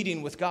personal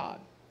meeting with God.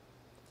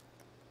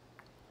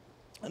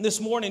 And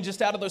this morning,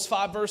 just out of those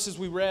 5 verses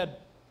we read,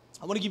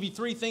 I want to give you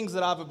 3 things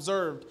that I've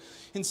observed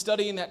in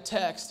studying that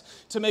text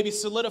to maybe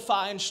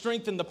solidify and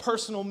strengthen the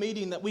personal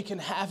meeting that we can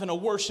have in a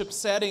worship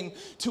setting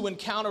to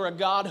encounter a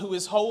God who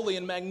is holy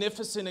and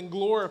magnificent and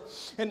glory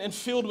and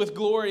filled with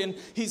glory, and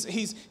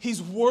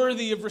he's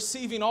worthy of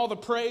receiving all the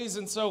praise.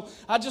 And so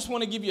I just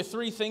want to give you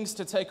 3 things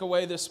to take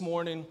away this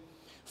morning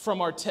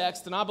from our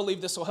text, and I believe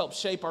this will help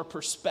shape our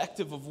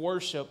perspective of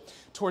worship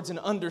towards an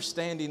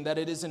understanding that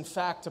it is in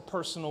fact a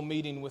personal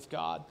meeting with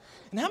God.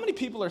 And how many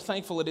people are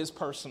thankful it is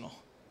personal?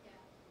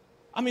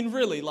 I mean,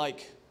 really,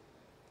 like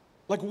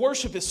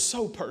worship is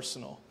so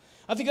personal.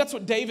 I think that's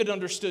what David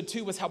understood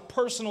too, was how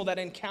personal that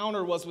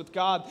encounter was with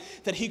God,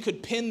 that he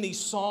could pen these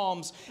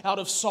psalms out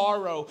of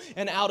sorrow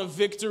and out of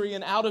victory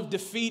and out of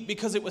defeat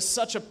because it was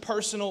such a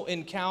personal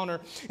encounter.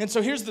 And so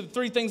here's the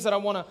 3 things that I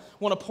want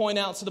to point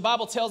out. So the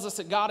Bible tells us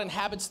that God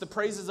inhabits the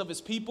praises of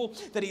His people,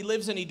 that He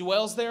lives and He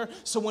dwells there.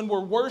 So when we're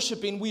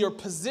worshiping, we are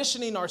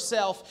positioning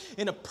ourselves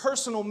in a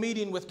personal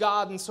meeting with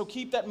God. And so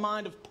keep that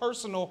mind of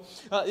personal,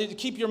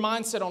 keep your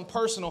mindset on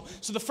personal.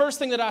 So the first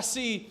thing that I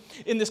see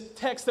in this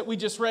text that we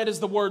just read is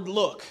the word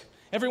look.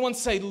 Everyone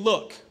say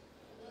look.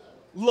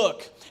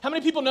 Look. How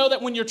many people know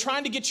that when you're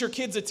trying to get your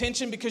kids'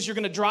 attention because you're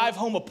going to drive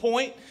home a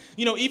point,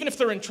 even if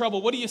they're in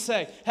trouble, what do you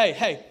say?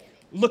 Hey,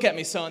 look at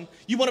me, son.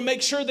 You want to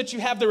make sure that you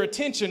have their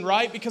attention,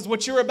 right? Because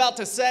what you're about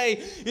to say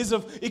is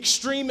of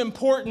extreme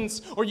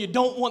importance, or you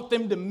don't want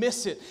them to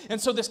miss it. And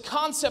so this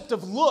concept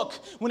of look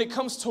when it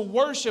comes to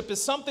worship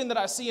is something that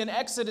I see in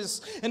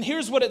Exodus. And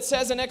here's what it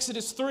says in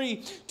Exodus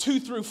 3, 2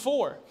 through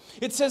 4.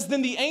 It says,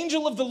 then the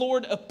angel of the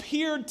Lord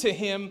appeared to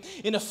him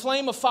in a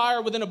flame of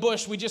fire within a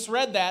bush. We just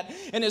read that.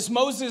 And as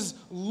Moses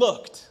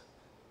looked,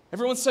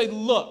 everyone say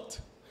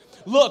looked.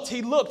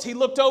 He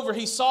looked over,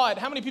 he saw it.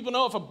 How many people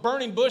know if a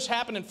burning bush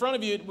happened in front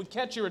of you, it would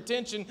catch your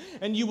attention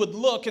and you would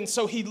look? And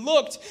so he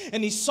looked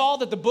and he saw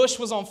that the bush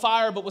was on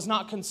fire but was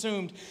not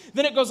consumed.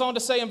 Then it goes on to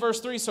say in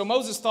verse 3, so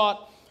Moses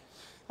thought,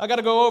 I got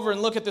to go over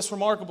and look at this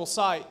remarkable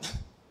sight.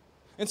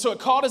 And so it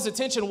caught his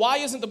attention. Why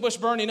isn't the bush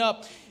burning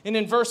up? And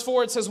in verse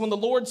 4 it says, when the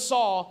Lord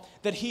saw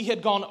that he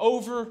had gone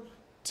over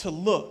to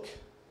look.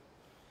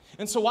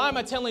 And so why am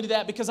I telling you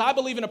that? Because I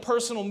believe in a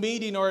personal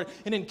meeting or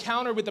an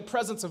encounter with the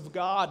presence of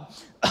God.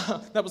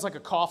 That was like a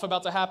cough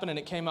about to happen, and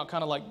it came out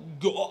kind of like,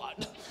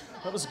 God.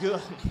 That was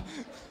good.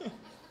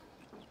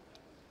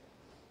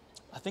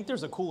 I think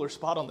there's a cooler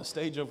spot on the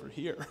stage over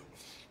here.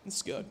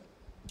 It's good.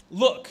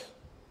 Look.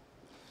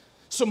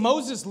 So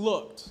Moses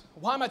looked.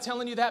 Why am I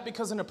telling you that?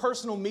 Because in a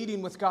personal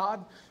meeting with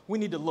God, we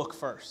need to look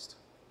first.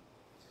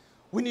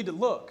 We need to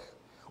look.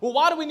 Well,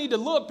 why do we need to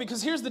look?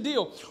 Because here's the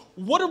deal.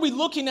 What are we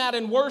looking at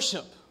in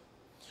worship?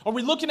 Are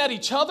we looking at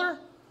each other?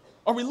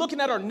 Are we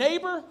looking at our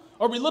neighbor?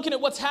 Are we looking at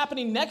what's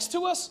happening next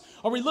to us?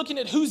 Are we looking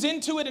at who's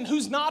into it and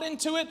who's not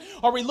into it?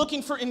 Are we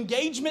looking for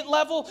engagement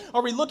level?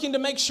 Are we looking to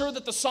make sure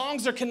that the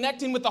songs are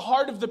connecting with the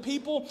heart of the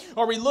people?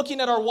 Are we looking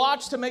at our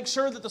watch to make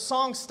sure that the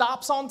song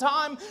stops on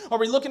time? Are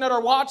we looking at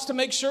our watch to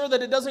make sure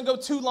that it doesn't go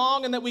too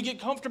long and that we get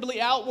comfortably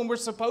out when we're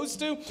supposed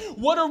to?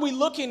 What are we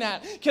looking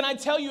at? Can I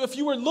tell you, if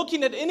you were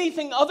looking at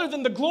anything other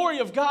than the glory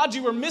of God,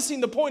 you were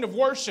missing the point of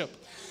worship.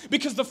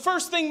 Because the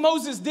first thing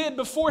Moses did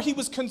before he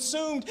was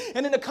consumed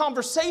and in a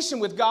conversation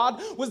with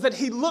God was that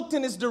he looked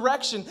in his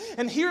direction.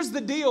 And here's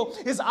the deal,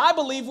 is I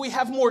believe we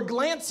have more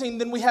glancing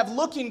than we have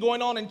looking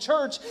going on in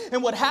church.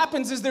 And what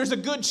happens is there's a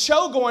good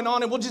show going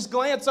on and we'll just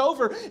glance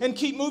over and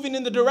keep moving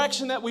in the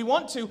direction that we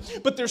want to.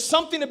 But there's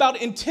something about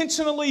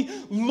intentionally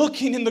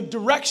looking in the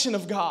direction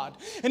of God.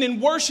 And in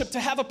worship, to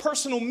have a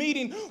personal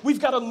meeting, we've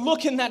got to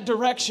look in that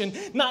direction,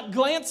 not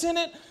glance in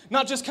it,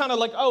 not just kind of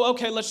like, oh,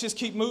 okay, let's just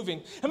keep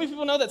moving. How many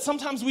people know that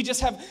sometimes we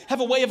just have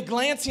a way of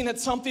glancing at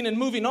something and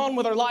moving on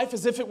with our life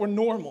as if it were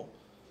normal?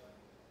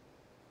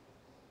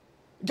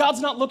 God's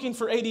not looking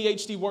for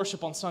ADHD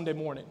worship on Sunday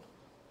morning.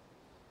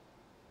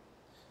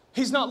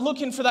 He's not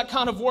looking for that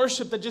kind of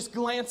worship that just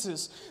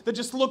glances, that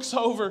just looks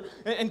over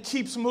and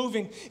keeps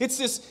moving. It's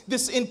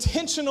this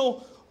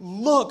intentional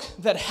look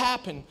that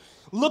happened.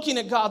 Looking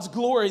at God's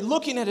glory,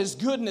 looking at His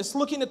goodness,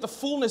 looking at the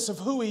fullness of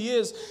who He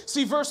is.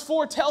 See, verse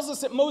 4 tells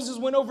us that Moses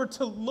went over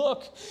to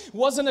look. It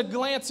wasn't a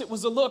glance, it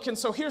was a look. And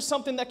so here's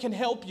something that can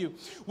help you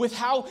with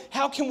how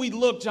can we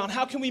look, John?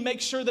 How can we make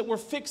sure that we're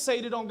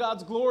fixated on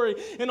God's glory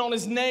and on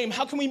His name?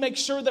 How can we make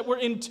sure that we're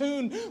in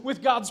tune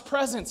with God's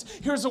presence?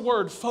 Here's a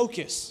word,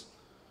 focus.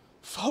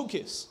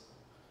 Focus.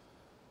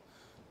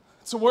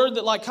 It's a word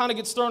that kind of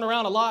gets thrown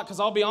around a lot because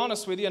I'll be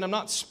honest with you, and I'm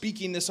not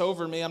speaking this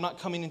over me. I'm not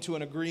coming into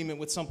an agreement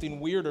with something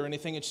weird or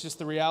anything. It's just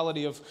the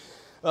reality of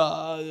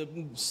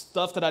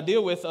stuff that I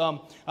deal with.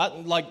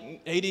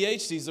 Like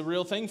ADHD is a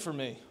real thing for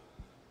me.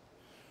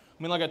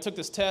 I mean, I took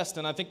this test,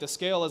 and I think the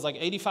scale is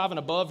 85 and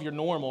above, you're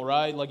normal,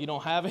 right? You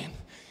don't have it.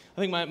 I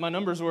think my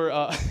numbers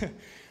were,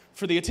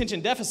 for the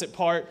attention deficit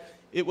part,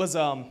 it was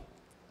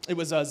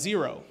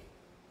 0.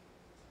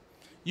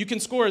 You can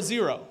score a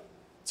 0.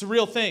 It's a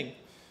real thing.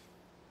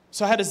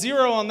 So I had a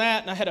 0 on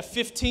that, and I had a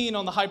 15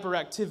 on the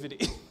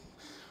hyperactivity.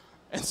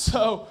 And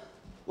so,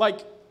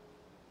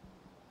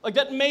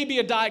 that may be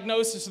a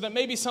diagnosis, or that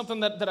may be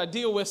something that I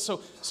deal with.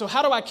 So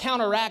how do I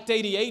counteract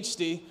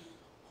ADHD?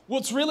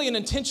 Well, it's really an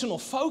intentional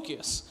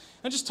focus.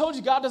 I just told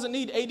you God doesn't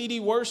need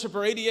ADD worship or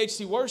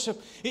ADHD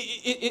worship.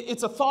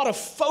 It's a thought of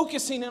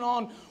focusing in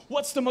on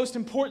what's the most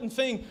important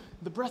thing.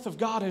 The breath of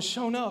God has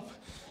shown up.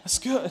 That's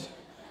good.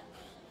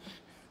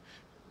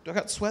 Do I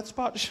got sweat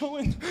spots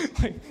showing?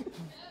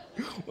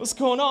 What's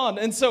going on?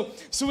 And so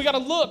we got to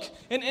look.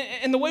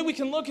 And the way we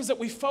can look is that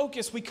we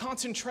focus. We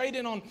concentrate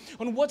in on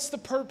what's the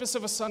purpose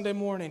of a Sunday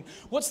morning?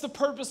 What's the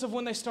purpose of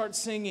when they start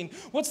singing?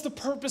 What's the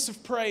purpose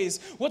of praise?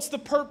 What's the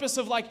purpose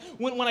of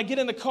when I get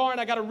in the car and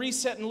I got to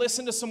reset and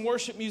listen to some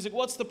worship music?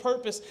 What's the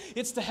purpose?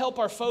 It's to help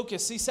our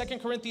focus. See, 2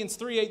 Corinthians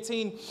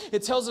 3:18,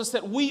 it tells us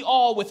that we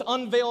all with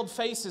unveiled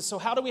faces. So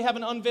how do we have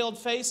an unveiled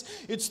face?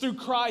 It's through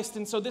Christ.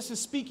 And so this is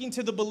speaking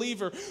to the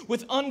believer.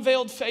 With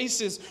unveiled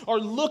faces are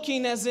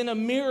looking as in a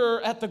mirror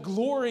at the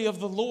glory of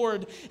the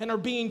Lord and are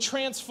being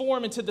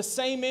transformed into the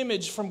same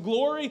image from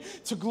glory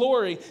to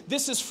glory.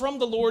 This is from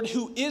the Lord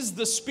who is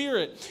the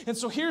Spirit. And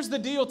so here's the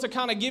deal to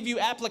kind of give you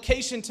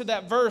application to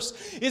that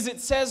verse is it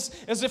says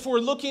as if we're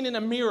looking in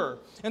a mirror.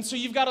 And so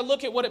you've got to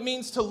look at what it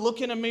means to look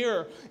in a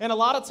mirror. And a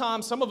lot of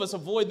times some of us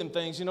avoid them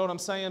things. You know what I'm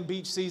saying?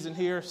 Beach season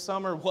here,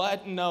 summer,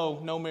 what?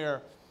 No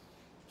mirror.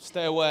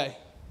 Stay away.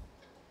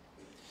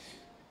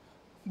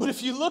 But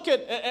if you look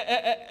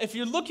if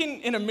you're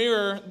looking in a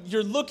mirror,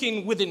 you're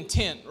looking with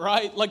intent,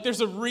 right? There's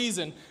a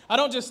reason. I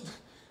don't just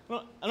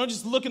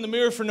look in the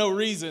mirror for no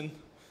reason.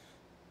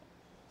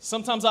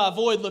 Sometimes I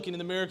avoid looking in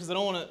the mirror because I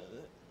don't want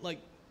to,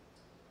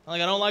 I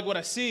don't like what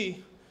I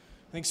see.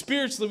 I think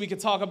spiritually we could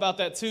talk about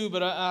that too,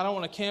 but I don't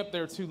want to camp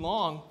there too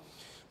long.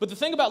 But the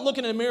thing about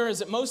looking in a mirror is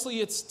that mostly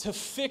it's to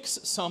fix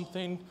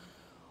something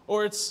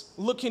or it's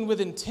looking with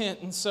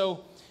intent. And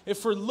so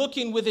if we're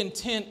looking with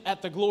intent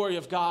at the glory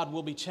of God,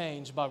 we'll be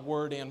changed by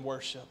word and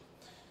worship.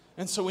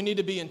 And so we need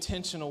to be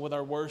intentional with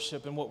our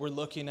worship and what we're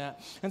looking at.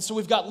 And so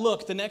we've got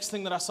look. The next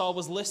thing that I saw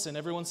was listen.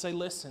 Everyone say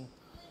listen.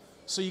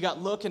 So you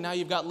got look and now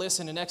you've got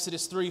listen. In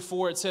Exodus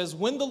 3:4 it says,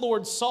 when the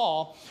Lord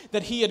saw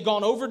that he had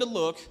gone over to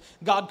look,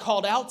 God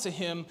called out to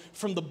him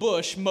from the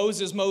bush,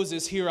 Moses,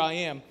 Moses, here I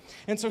am.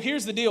 And so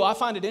here's the deal. I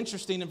find it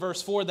interesting in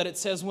verse 4 that it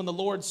says when the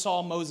Lord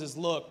saw Moses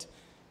looked,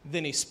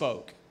 then he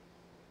spoke.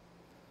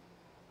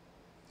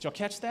 Did y'all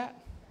catch that?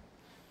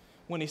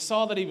 When he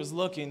saw that he was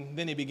looking,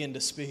 then he began to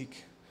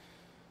speak.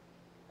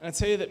 And I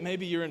tell you that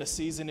maybe you're in a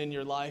season in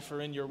your life or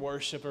in your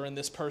worship or in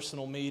this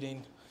personal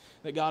meeting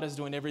that God is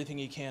doing everything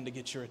he can to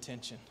get your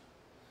attention.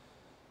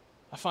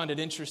 I find it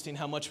interesting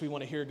how much we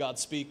want to hear God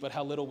speak, but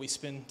how little we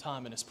spend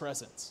time in his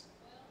presence.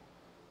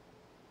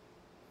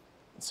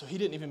 And so he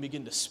didn't even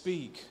begin to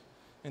speak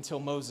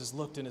until Moses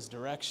looked in his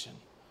direction.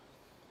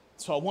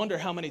 So I wonder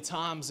how many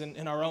times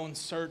in our own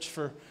search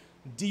for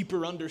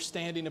deeper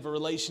understanding of a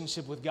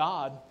relationship with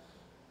God.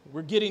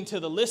 We're getting to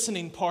the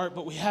listening part,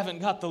 but we haven't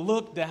got the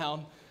look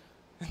down.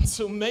 And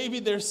so maybe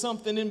there's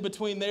something in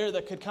between there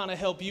that could kind of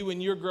help you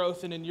in your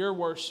growth and in your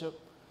worship.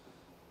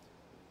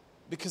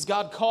 Because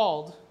God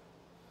called,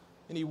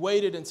 and He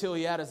waited until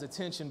He had His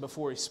attention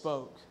before He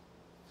spoke.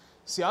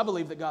 See, I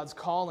believe that God's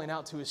calling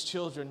out to His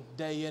children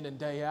day in and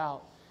day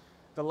out.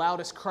 The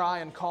loudest cry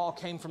and call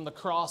came from the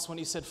cross when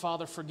He said,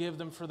 Father, forgive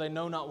them, for they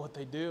know not what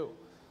they do.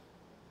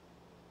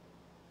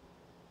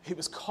 He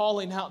was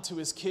calling out to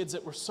His kids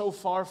that were so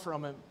far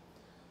from Him.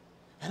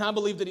 And I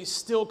believe that He's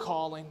still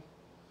calling,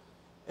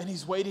 and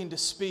He's waiting to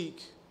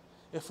speak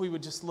if we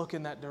would just look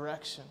in that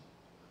direction.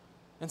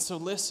 And so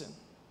listen.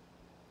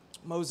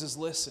 Moses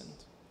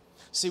listened.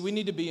 See, we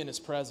need to be in His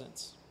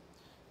presence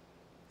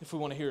if we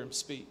want to hear Him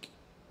speak.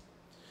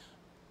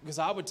 Because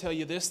I would tell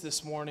you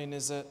this morning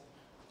is that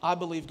I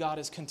believe God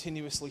is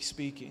continuously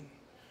speaking.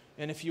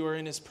 And if you are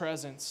in His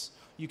presence,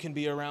 you can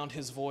be around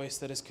His voice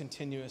that is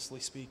continuously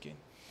speaking.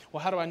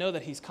 Well, how do I know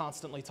that He's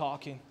constantly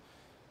talking?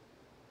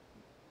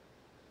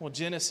 Well,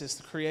 Genesis,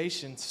 the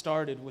creation,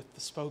 started with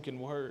the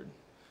spoken word.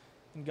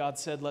 And God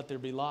said, let there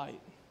be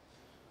light.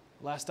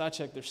 Last I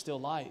checked, there's still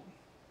light.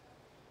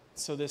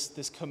 So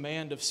this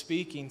command of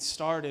speaking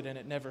started and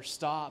it never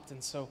stopped.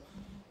 And so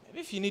maybe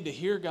if you need to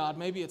hear God,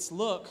 maybe it's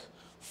look,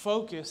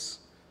 focus,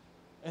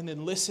 and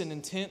then listen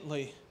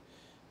intently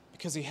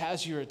because He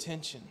has your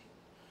attention.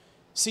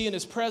 See, in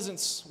His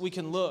presence, we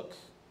can look.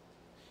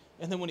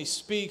 And then when He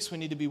speaks, we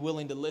need to be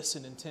willing to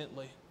listen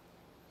intently.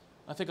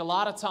 I think a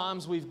lot of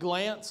times we've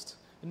glanced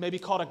and maybe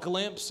caught a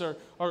glimpse or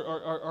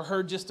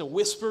heard just a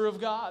whisper of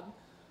God.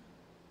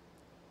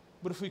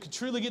 But if we could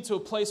truly get to a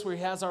place where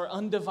He has our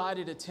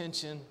undivided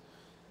attention,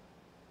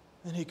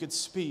 then He could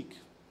speak.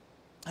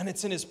 And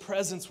it's in His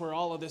presence where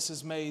all of this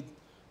is made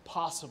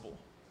possible.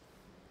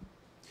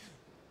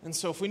 And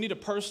so if we need a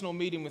personal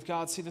meeting with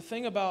God, see, the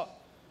thing about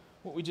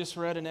what we just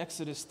read in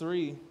Exodus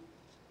 3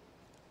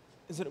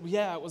 is that,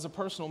 yeah, it was a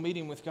personal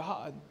meeting with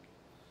God.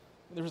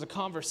 There was a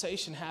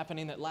conversation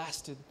happening that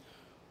lasted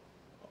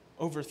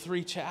over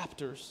 3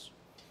 chapters.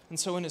 And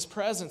so in His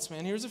presence,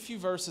 man, here's a few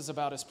verses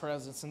about His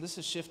presence, and this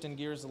is shifting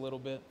gears a little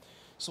bit.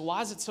 So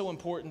why is it so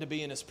important to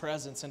be in His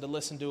presence and to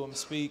listen to Him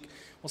speak?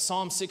 Well,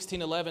 Psalm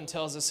 16:11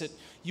 tells us that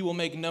you will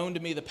make known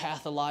to me the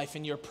path of life.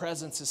 In your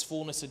presence is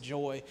fullness of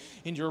joy.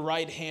 In your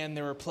right hand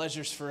there are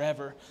pleasures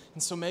forever.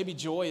 And so maybe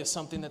joy is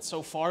something that's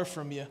so far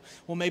from you.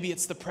 Well, maybe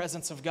it's the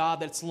presence of God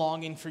that's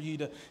longing for you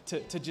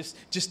to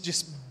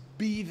just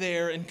be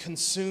there and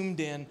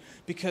consumed in,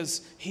 because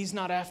He's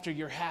not after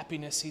your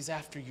happiness, He's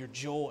after your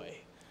joy.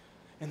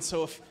 And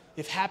so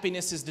if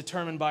happiness is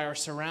determined by our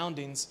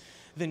surroundings,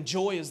 then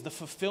joy is the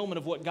fulfillment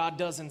of what God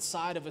does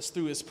inside of us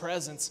through His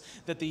presence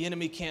that the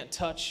enemy can't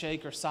touch,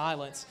 shake, or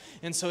silence.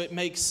 And so it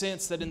makes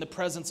sense that in the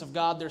presence of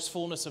God there's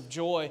fullness of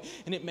joy.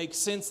 And it makes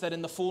sense that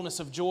in the fullness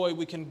of joy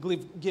we can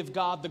give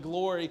God the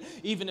glory,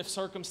 even if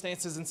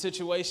circumstances and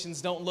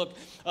situations don't look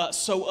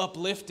so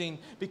uplifting,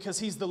 because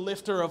He's the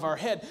lifter of our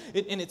head.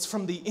 And it's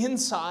from the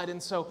inside,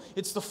 and so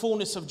it's the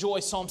fullness of joy.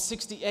 Psalm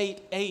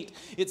 68:8,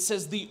 it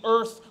says, the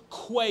earth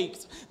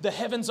quaked. The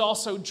heavens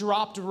also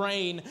dropped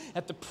rain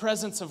at the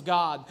presence of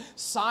God.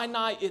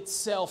 Sinai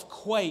itself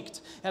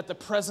quaked at the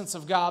presence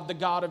of God, the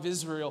God of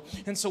Israel.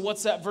 And so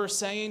what's that verse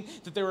saying?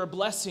 That there are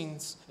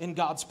blessings in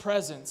God's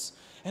presence.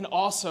 And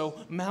also,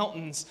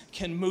 mountains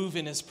can move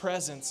in His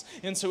presence.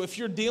 And so if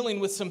you're dealing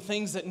with some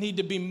things that need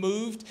to be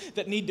moved,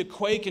 that need to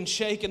quake and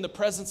shake in the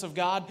presence of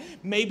God,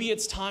 maybe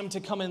it's time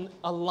to come in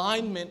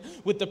alignment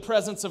with the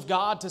presence of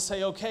God to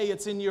say, okay,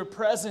 it's in your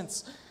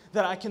presence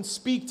that I can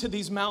speak to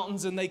these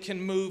mountains and they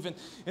can move.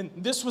 And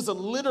this was a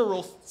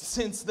literal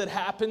sense that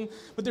happened,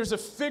 but there's a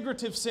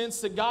figurative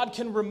sense that God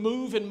can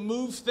remove and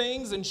move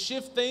things and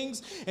shift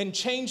things and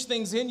change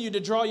things in you to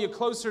draw you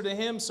closer to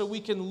Him, so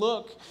we can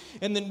look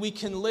and then we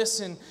can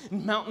listen.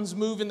 And mountains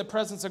move in the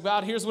presence of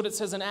God. Here's what it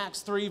says in Acts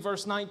 3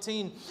 verse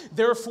 19.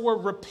 Therefore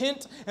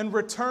repent and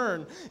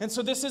return. And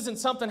so this isn't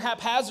something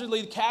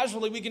haphazardly,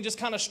 casually we can just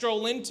kind of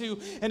stroll into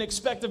and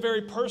expect a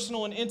very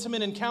personal and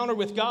intimate encounter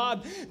with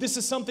God. This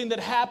is something that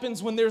happens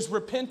when there's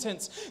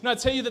repentance. And I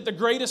tell you that the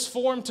greatest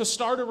form to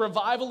start a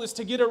revival is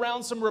to get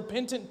around some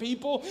repentant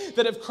people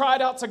that have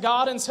cried out to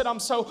God and said, I'm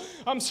so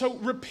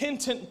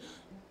repentant.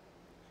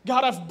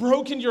 God, I've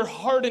broken your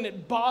heart and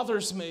it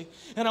bothers me.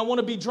 And I want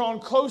to be drawn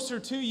closer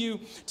to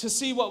you to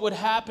see what would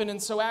happen. And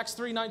so Acts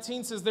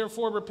 3:19 says,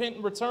 therefore repent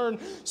and return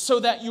so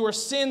that your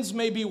sins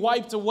may be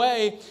wiped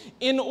away,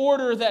 in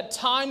order that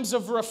times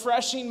of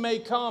refreshing may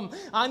come.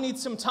 I need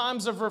some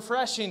times of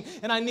refreshing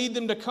and I need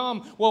them to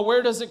come. Well,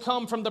 where does it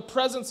come? From the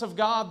presence of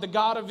God, the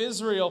God of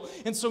Israel.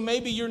 And so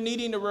maybe you're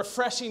needing a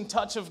refreshing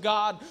touch of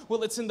God.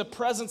 Well, it's in the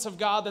presence of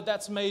God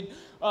that's made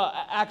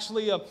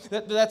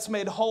that's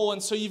made whole.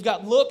 And so you've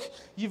got look,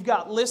 you've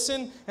got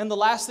listen, and the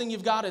last thing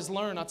you've got is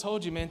learn. I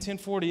told you, man,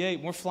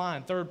 10:48, we're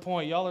flying. Third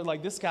point. Y'all are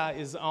like, this guy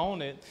is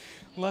on it.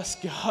 Let's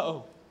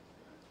go.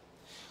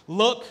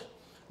 Look,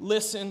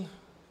 listen,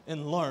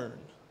 and learn.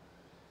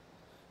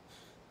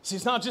 See,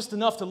 it's not just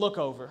enough to look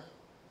over.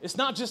 It's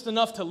not just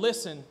enough to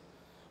listen.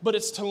 but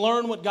it's to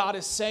learn what God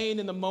is saying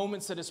in the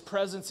moments that His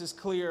presence is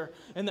clear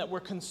and that we're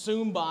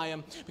consumed by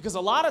Him. Because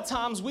a lot of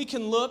times we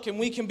can look and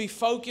we can be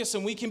focused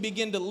and we can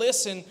begin to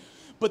listen,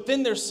 but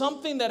then there's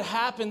something that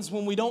happens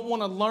when we don't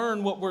want to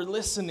learn what we're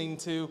listening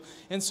to.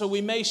 And so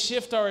we may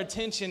shift our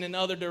attention in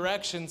other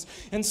directions.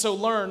 And so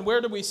learn.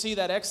 Where do we see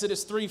that?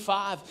 Exodus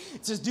 3:5.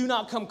 It says, "Do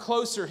not come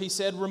closer," He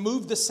said.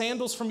 "Remove the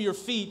sandals from your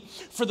feet,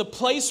 for the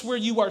place where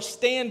you are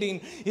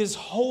standing is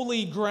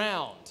holy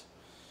ground."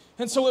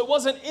 And so it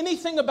wasn't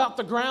anything about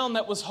the ground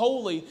that was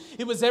holy.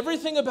 It was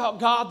everything about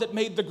God that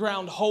made the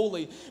ground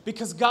holy.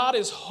 Because God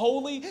is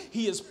holy,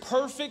 He is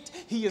perfect,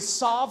 He is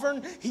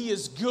sovereign, He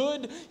is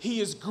good,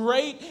 He is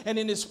great, and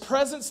in His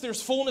presence there's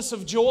fullness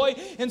of joy.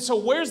 And so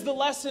where's the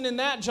lesson in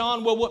that,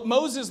 John? Well, what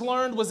Moses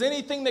learned was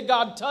anything that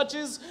God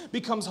touches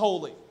becomes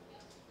holy.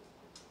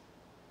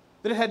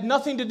 That it had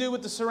nothing to do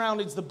with the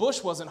surroundings. The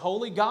bush wasn't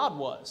holy, God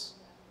was.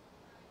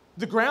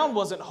 The ground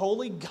wasn't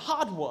holy,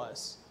 God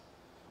was.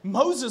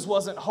 Moses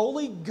wasn't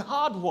holy,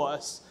 God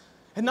was.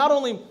 And not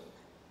only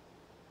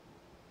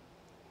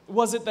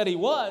was it that he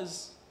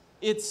was,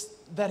 it's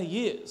that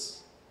he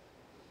is.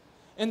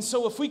 And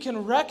so if we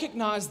can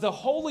recognize the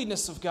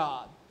holiness of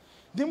God,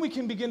 then we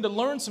can begin to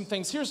learn some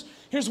things.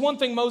 Here's one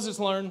thing Moses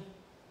learned,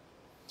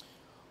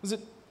 was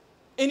that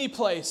any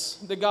place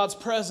that God's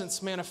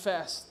presence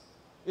manifests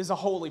is a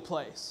holy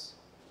place.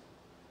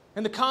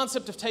 And the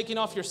concept of taking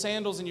off your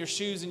sandals and your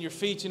shoes and your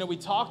feet, we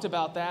talked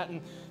about that.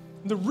 And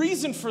the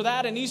reason for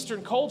that in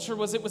Eastern culture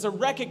was it was a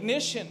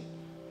recognition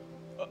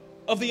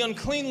of the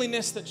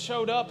uncleanliness that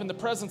showed up in the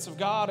presence of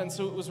God, and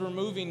so it was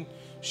removing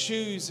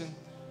shoes and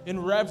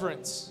in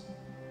reverence.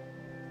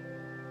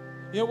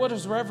 What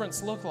does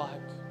reverence look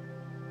like?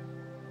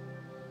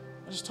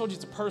 I just told you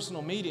it's a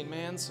personal meeting,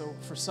 man, so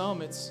for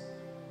some it's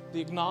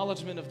the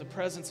acknowledgement of the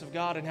presence of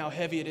God and how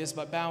heavy it is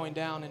by bowing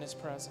down in His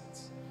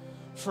presence.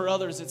 For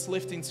others, it's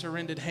lifting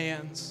surrendered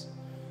hands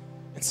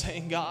and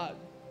saying, "God,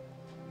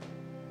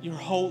 You're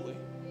holy."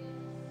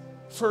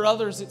 For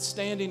others, it's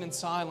standing in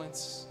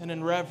silence and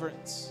in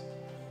reverence.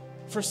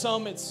 For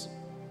some, it's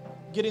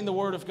getting the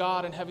Word of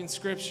God and having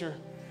Scripture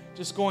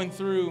just going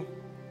through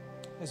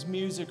as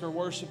music or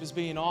worship is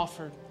being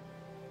offered.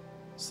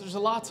 So there's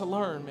a lot to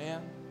learn,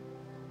 man.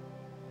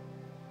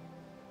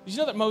 Did you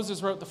know that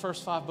Moses wrote the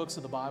first 5 books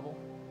of the Bible?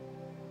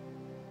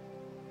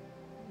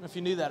 I don't know if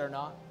you knew that or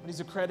not, but he's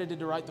accredited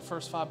to write the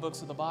first 5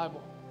 books of the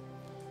Bible.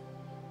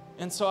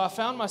 And so I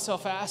found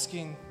myself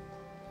asking,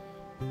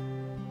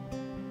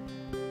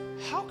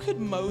 how could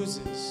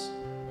Moses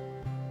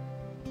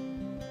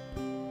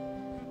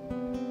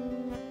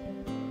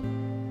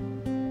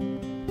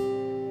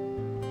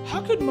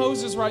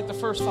write the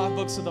first 5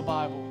 books of the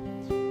Bible?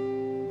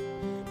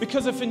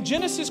 Because if in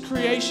Genesis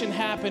creation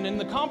happened, and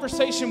the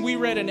conversation we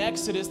read in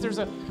Exodus, there's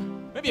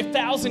maybe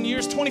 1,000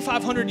 years,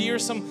 2,500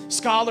 years, some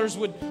scholars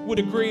would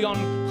agree on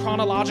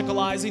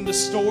chronologicalizing the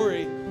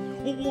story.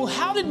 Well,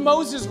 how did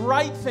Moses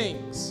write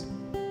things?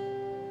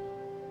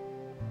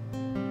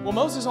 Well,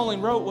 Moses only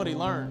wrote what he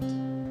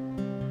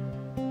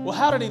learned. Well,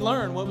 how did he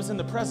learn? What was in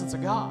the presence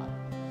of God?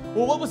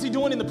 Well, what was he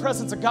doing in the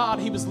presence of God?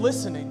 He was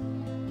listening.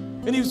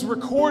 And he was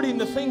recording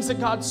the things that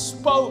God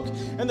spoke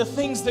and the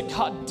things that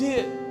God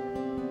did.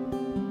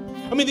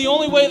 I mean, the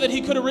only way that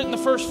he could have written the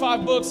first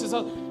 5 books is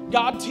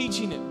God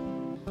teaching it.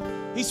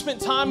 He spent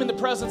time in the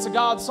presence of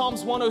God.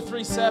 Psalms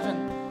 103:7.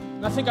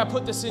 And I think I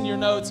put this in your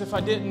notes. If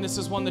I didn't, this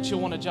is one that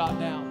you'll want to jot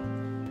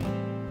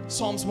down.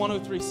 Psalms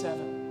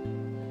 103:7.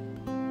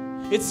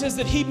 It says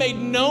that He made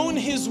known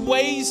His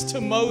ways to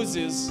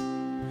Moses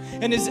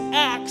and His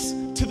acts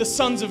to the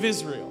sons of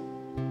Israel.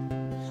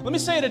 Let me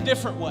say it a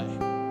different way.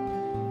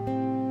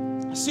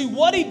 See,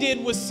 what He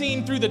did was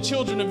seen through the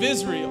children of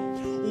Israel.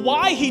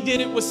 Why He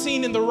did it was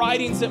seen in the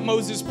writings that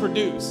Moses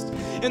produced.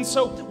 And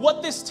so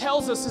what this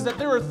tells us is that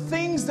there are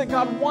things that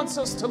God wants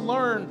us to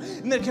learn,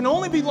 and that can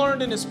only be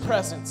learned in His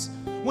presence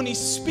when He's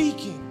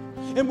speaking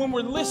and when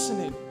we're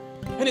listening.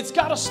 And it's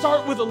got to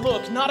start with a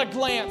look, not a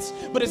glance,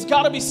 but it's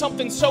got to be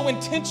something so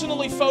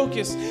intentionally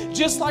focused,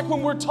 just like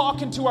when we're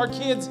talking to our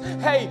kids,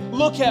 "Hey,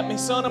 look at me,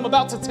 son, I'm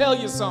about to tell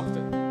you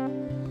something."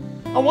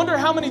 I wonder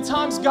how many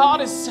times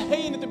God is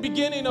saying at the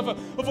beginning of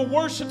a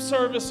worship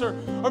service or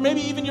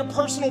maybe even your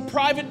personal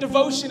private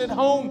devotion at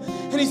home,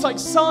 and He's like,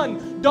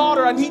 "Son,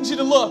 daughter, I need you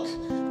to look.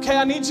 Okay,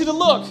 I need you to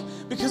look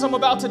because I'm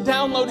about to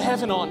download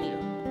heaven on you.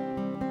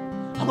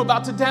 I'm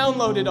about to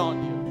download it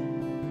on you."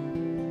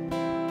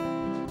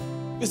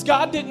 Because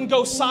God didn't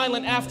go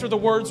silent after the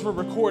words were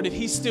recorded.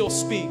 He still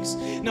speaks.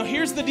 Now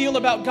here's the deal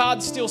about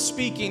God still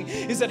speaking,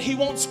 is that He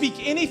won't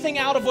speak anything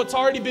out of what's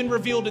already been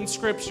revealed in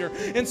Scripture.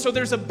 And so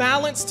there's a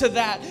balance to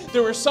that.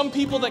 There are some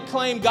people that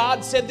claim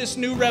God said this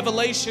new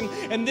revelation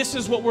and this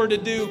is what we're to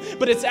do.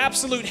 But it's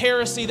absolute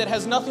heresy that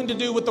has nothing to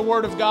do with the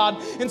Word of God.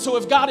 And so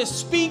if God is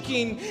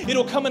speaking,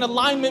 it'll come in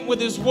alignment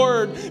with His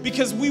Word,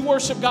 because we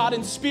worship God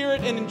in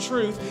spirit and in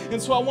truth. And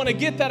so I want to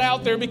get that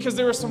out there, because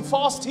there are some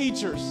false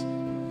teachers.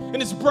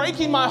 And it's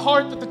breaking my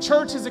heart that the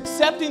church is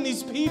accepting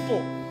these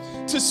people.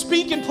 to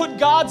speak and put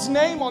God's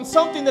name on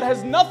something that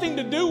has nothing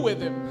to do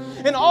with Him.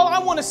 And all I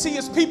want to see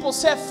is people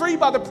set free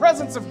by the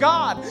presence of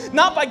God,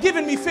 not by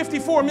giving me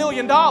 $54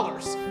 million.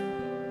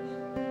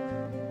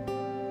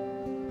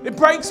 It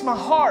breaks my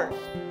heart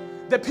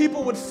that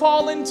people would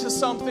fall into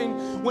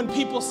something when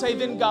people say,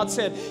 then God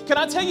said. Can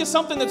I tell you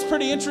something that's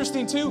pretty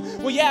interesting too?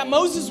 Well, yeah,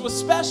 Moses was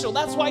special.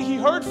 That's why he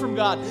heard from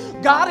God.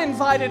 God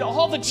invited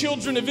all the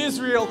children of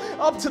Israel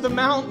up to the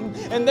mountain,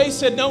 and they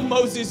said, no,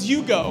 Moses,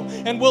 you go,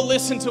 and we'll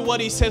listen to what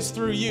he says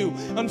through you.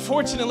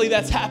 Unfortunately,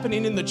 that's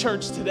happening in the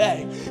church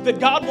today, that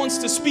God wants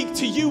to speak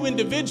to you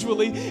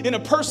individually in a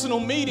personal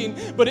meeting,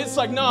 but it's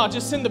like, nah,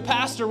 just send the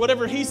pastor.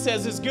 Whatever he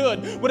says is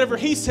good. Whatever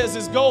he says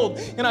is gold.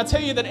 And I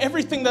tell you that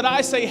everything that I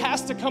say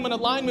has to come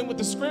in alignment with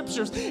the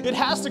scriptures. It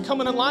has to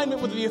come in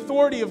alignment with the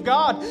authority of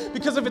God,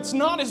 because if it's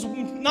not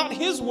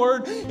his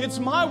word, it's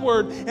my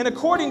word, and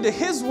according to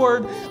his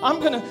word, I'm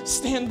going to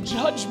stand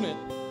judgment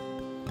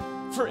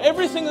for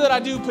everything that I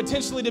do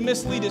potentially to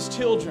mislead his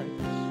children.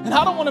 And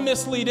I don't want to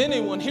mislead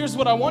anyone. Here's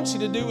what I want you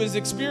to do is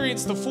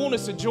experience the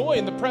fullness of joy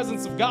in the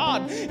presence of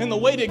God. And the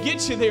way to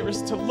get you there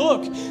is to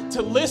look,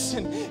 to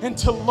listen, and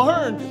to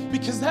learn,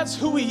 because that's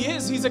who he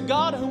is. He's a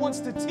God who wants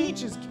to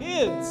teach his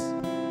kids.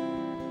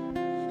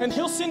 And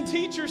he'll send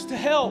teachers to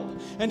help,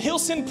 and he'll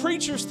send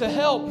preachers to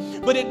help,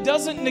 but it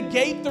doesn't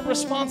negate the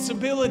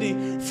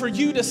responsibility for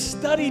you to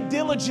study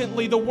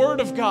diligently the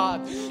Word of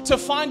God, to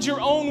find your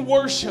own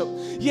worship.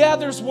 Yeah,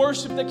 there's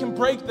worship that can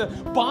break the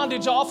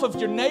bondage off of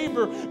your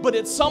neighbor, but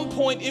at some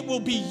point it will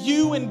be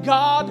you and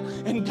God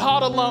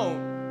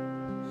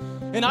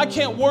alone. And I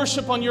can't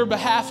worship on your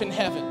behalf in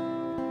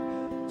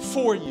heaven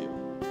for you.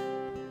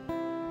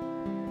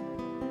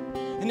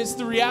 And it's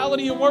the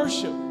reality of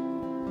worship,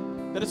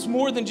 that it's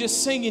more than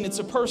just singing, it's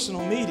a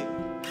personal meeting.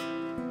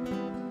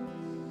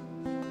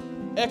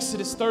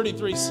 Exodus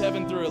 33,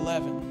 7 through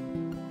 11.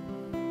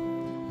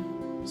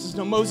 It says,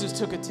 now Moses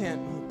took a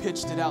tent,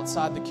 pitched it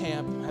outside the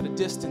camp, at a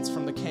distance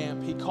from the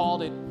camp. He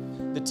called it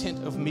the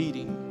tent of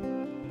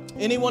meeting.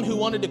 Anyone who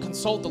wanted to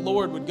consult the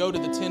Lord would go to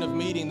the tent of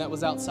meeting that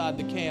was outside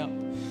the camp.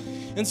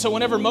 And so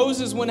whenever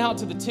Moses went out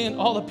to the tent,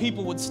 all the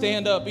people would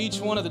stand up, each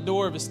one at the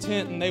door of his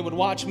tent, and they would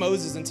watch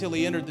Moses until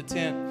he entered the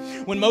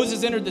tent. When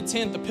Moses entered the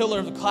tent, the pillar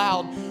of the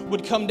cloud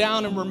would come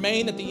down and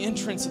remain at the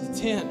entrance of the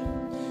tent.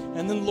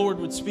 And then the Lord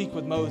would speak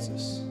with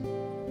Moses.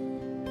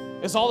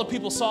 As all the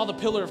people saw the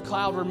pillar of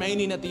cloud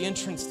remaining at the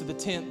entrance to the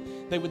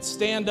tent, they would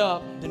stand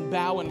up and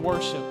bow and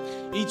worship,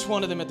 each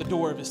one of them at the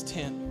door of his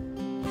tent.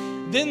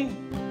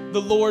 Then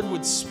the Lord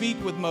would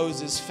speak with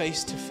Moses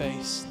face to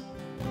face,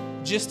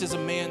 just as a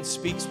man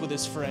speaks with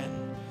his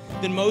friend.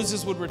 Then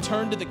Moses would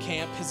return to the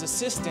camp. His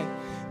assistant,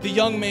 the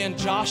young man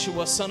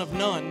Joshua, son of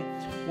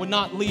Nun, would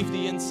not leave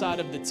the inside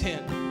of the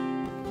tent.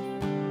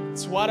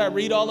 So why did I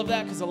read all of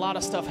that? Because a lot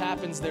of stuff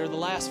happens there. The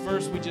last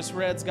verse we just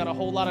read's got a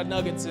whole lot of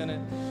nuggets in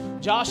it.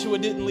 Joshua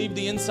didn't leave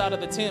the inside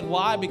of the tent.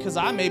 Why? Because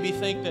I maybe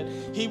think that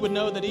he would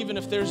know that even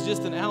if there's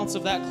just an ounce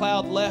of that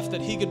cloud left, that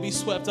he could be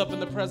swept up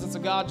in the presence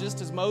of God just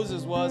as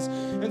Moses was.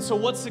 And so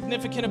what's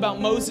significant about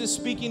Moses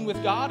speaking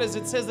with God is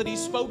it says that he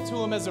spoke to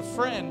him as a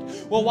friend.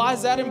 Well, why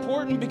is that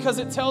important? Because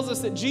it tells us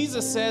that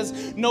Jesus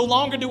says, no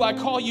longer do I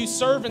call you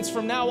servants.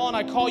 From now on,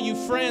 I call you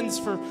friends,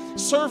 for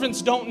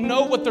servants don't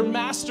know what their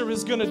master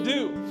is going to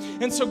do.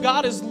 And so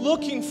God is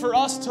looking for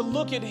us to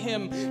look at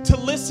him, to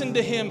listen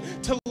to him,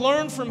 to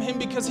learn from him,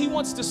 because he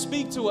wants to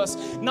speak to us,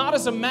 not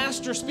as a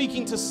master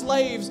speaking to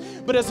slaves,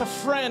 but as a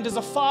friend, as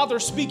a father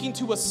speaking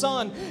to a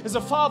son, as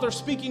a father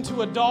speaking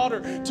to a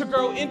daughter, to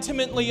grow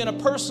intimately in a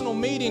personal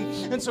meeting.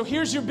 And so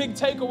here's your big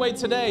takeaway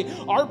today.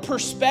 Our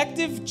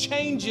perspective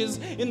changes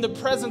in the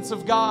presence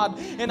of God.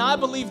 And I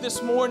believe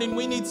this morning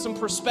we need some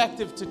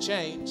perspective to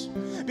change,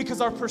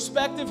 because our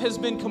perspective has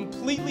been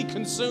completely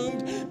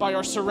consumed by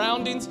our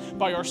surroundings,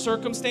 by our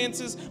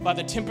circumstances, by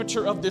the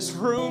temperature of this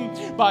room,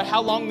 by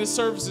how long this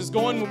service is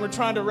going when we're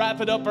trying to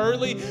wrap it up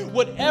early.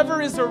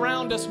 Whatever is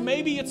around us,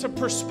 maybe it's a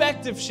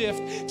perspective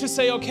shift to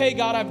say, okay,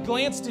 God, I've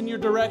glanced in your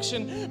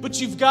direction, but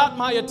you've got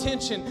my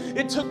attention.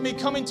 It took me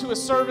coming to a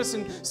service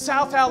in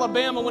South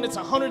Alabama when it's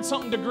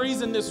 100-something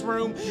degrees in this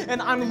room,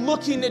 and I'm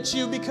looking at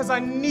you because I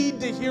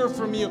need to hear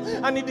from you.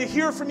 I need to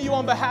hear from you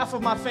on behalf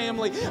of my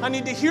family. I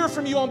need to hear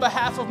from you on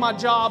behalf of my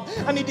job.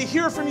 I need to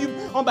hear from you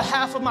on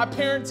behalf of my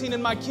parenting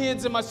and my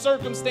kids and my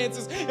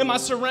circumstances and my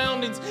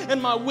surroundings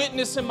and my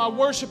witness and my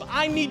worship.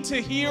 I need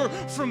to hear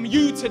from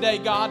you today,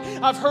 God.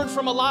 I've heard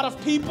from a lot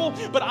of people,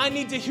 but I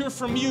need to hear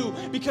from you,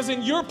 because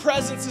in your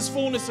presence is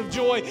fullness of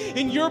joy.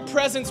 In your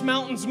presence,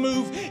 mountains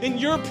move. In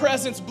your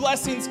presence,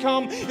 blessings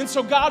come. And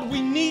so, God,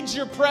 we need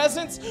your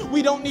presence.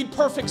 We don't need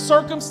perfect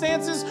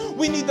circumstances.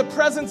 We need the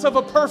presence of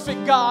a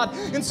perfect God.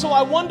 And so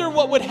I wonder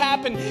what would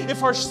happen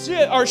if our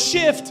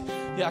shift,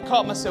 yeah, I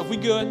caught myself. We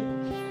good?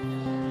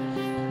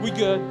 We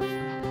good?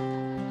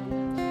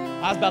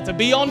 I was about to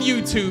be on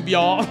YouTube,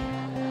 y'all.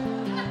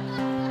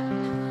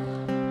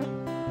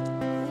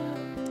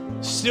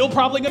 Still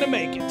probably going to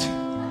make it.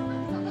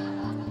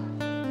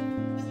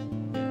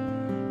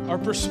 Our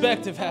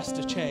perspective has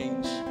to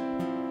change.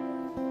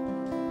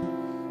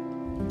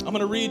 I'm going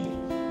to read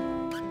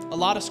a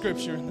lot of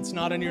scripture that's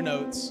not in your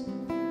notes,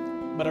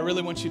 but I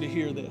really want you to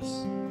hear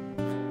this.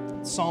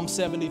 Psalm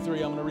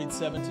 73, I'm going to read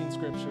 17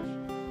 scriptures.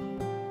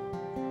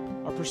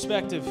 Our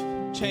perspective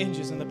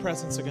changes in the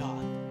presence of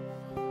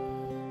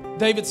God.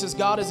 David says,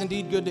 God is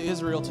indeed good to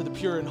Israel, to the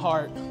pure in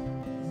heart.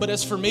 But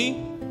as for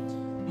me,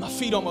 my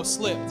feet almost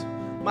slipped.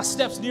 My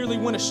steps nearly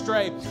went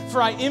astray,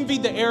 for I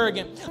envied the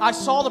arrogant. I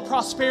saw the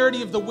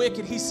prosperity of the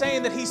wicked. He's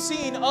saying that he's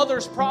seeing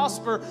others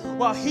prosper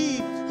while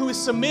he who is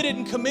submitted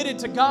and committed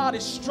to God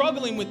is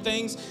struggling with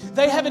things.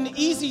 They have an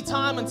easy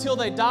time until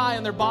they die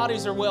and their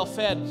bodies are well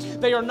fed.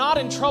 They are not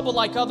in trouble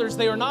like others.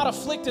 They are not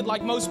afflicted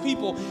like most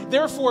people.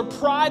 Therefore,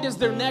 pride is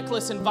their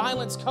necklace and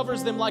violence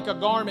covers them like a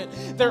garment.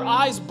 Their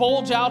eyes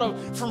bulge out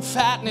from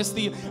fatness.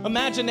 The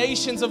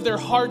imaginations of their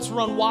hearts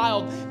run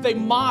wild. They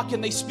mock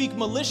and they speak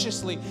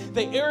maliciously.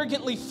 They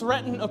arrogantly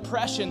threaten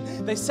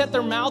oppression. They set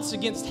their mouths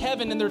against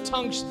heaven and their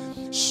tongues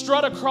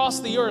strut across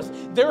the earth.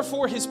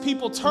 Therefore his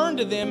people turn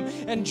to them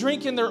and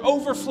drink in their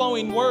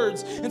overflowing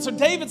words. And so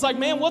David's like,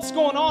 man, what's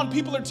going on?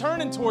 People are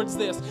turning towards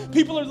this.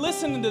 People are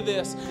listening to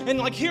this. And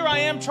like, here I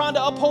am trying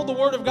to uphold the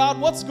word of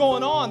God. What's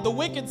going on? The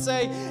wicked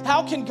say,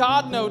 how can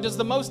God know? Does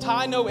the Most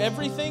High know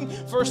everything?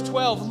 Verse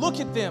 12,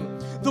 look at them.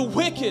 The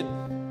wicked,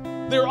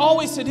 they're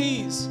always at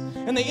ease,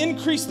 and they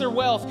increase their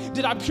wealth.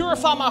 Did I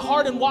purify my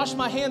heart and wash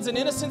my hands in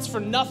innocence for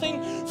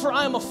nothing? For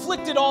I am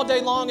afflicted all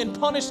day long and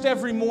punished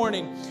every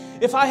morning.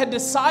 If I had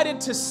decided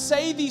to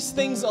say these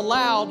things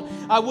aloud,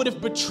 I would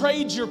have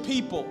betrayed your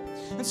people.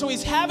 And so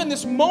he's having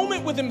this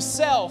moment with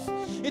himself.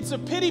 It's a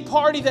pity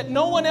party that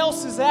no one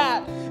else is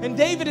at. And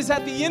David is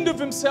at the end of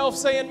himself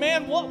saying,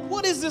 man,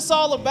 what is this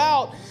all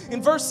about?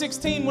 In verse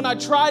 16, when I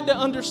tried to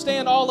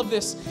understand all of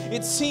this,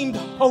 it seemed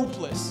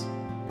hopeless.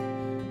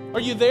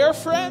 Are you there,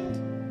 friend?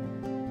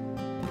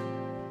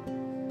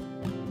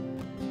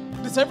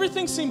 Does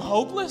everything seem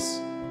hopeless?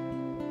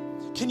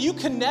 Can you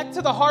connect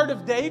to the heart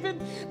of David?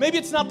 Maybe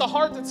it's not the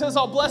heart that says,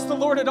 I'll bless the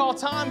Lord at all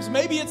times.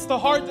 Maybe it's the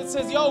heart that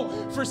says, yo,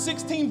 for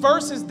 16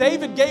 verses,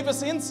 David gave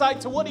us insight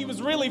to what he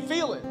was really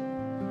feeling.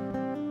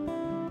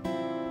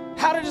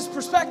 How did his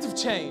perspective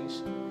change?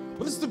 Well,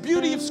 this is the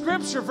beauty of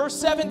Scripture. Verse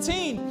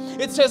 17,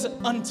 it says,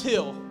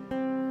 until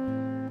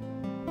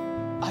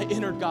I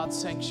entered God's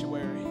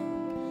sanctuary.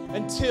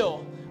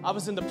 Until I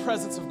was in the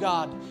presence of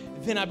God.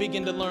 Then I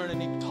begin to learn,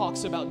 and he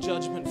talks about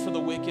judgment for the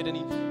wicked, and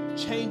he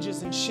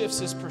changes and shifts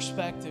his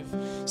perspective.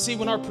 See,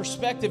 when our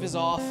perspective is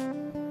off,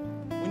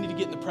 we need to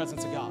get in the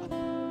presence of God.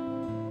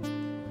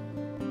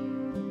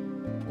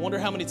 I wonder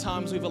how many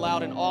times we've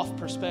allowed an off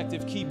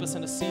perspective keep us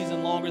in a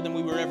season longer than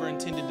we were ever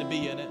intended to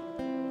be in it.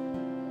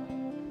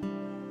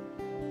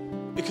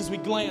 Because we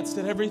glanced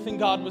at everything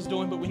God was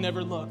doing, but we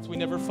never looked, we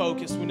never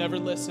focused, we never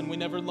listened, we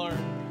never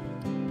learned.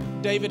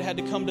 David had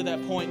to come to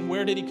that point. And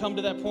where did he come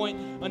to that point?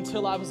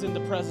 Until I was in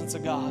the presence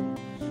of God.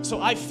 So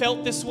I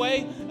felt this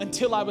way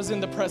until I was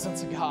in the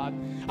presence of God.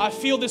 I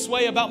feel this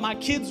way about my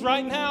kids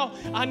right now.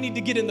 I need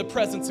to get in the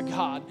presence of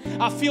God.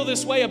 I feel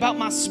this way about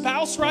my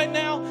spouse right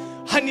now.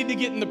 I need to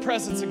get in the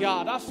presence of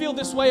God. I feel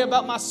this way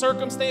about my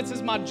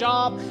circumstances, my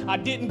job. I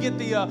didn't get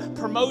the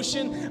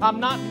promotion.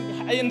 I'm not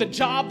in the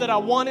job that I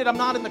wanted. I'm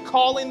not in the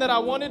calling that I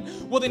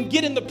wanted. Well, then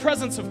get in the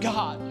presence of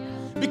God.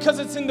 Because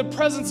it's in the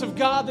presence of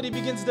God that he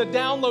begins to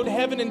download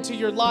heaven into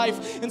your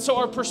life. And so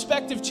our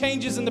perspective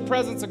changes in the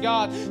presence of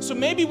God. So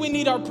maybe we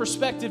need our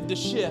perspective to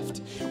shift.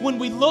 When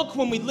we look,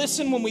 when we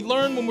listen, when we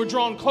learn, when we're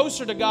drawn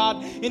closer to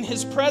God, in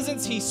his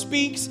presence he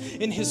speaks.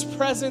 In his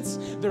presence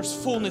there's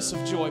fullness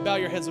of joy. Bow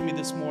your heads with me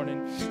this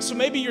morning. So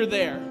maybe you're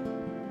there.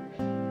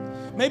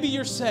 Maybe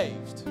you're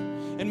saved.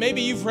 And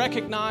maybe you've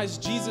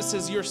recognized Jesus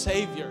as your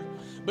Savior.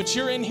 But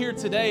you're in here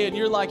today and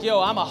you're like, yo,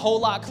 I'm a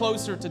whole lot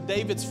closer to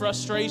David's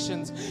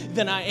frustrations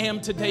than I am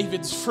to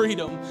David's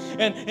freedom.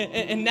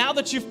 And now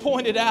that you've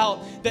pointed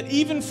out that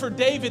even for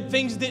David,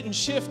 things didn't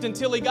shift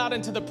until he got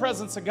into the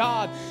presence of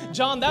God.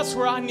 John, that's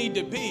where I need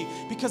to be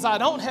because I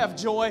don't have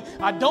joy.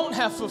 I don't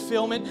have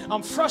fulfillment.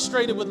 I'm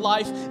frustrated with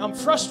life. I'm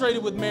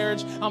frustrated with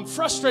marriage. I'm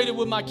frustrated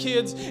with my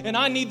kids. And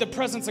I need the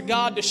presence of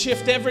God to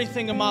shift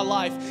everything in my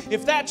life.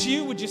 If that's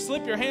you, would you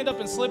slip your hand up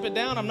and slip it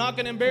down? I'm not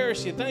going to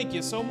embarrass you. Thank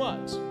you so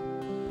much.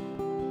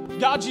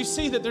 God, you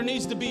see that there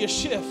needs to be a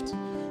shift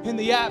in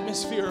the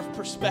atmosphere of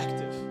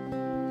perspective.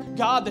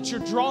 God, that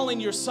you're drawing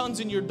your sons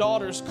and your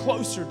daughters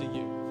closer to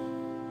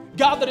you.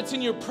 God, that it's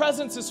in your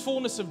presence is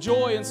fullness of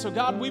joy. And so,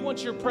 God, we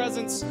want your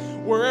presence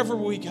wherever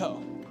we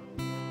go.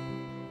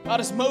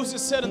 God, as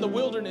Moses said in the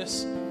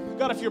wilderness,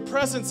 God, if your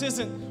presence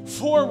isn't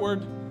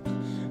forward,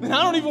 then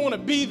I don't even want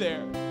to be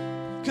there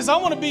because I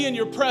want to be in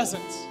your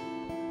presence.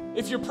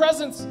 If your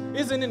presence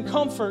isn't in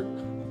comfort,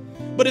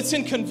 but it's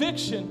in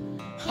conviction,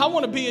 I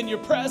want to be in your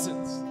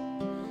presence.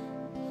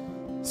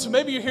 So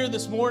maybe you're here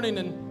this morning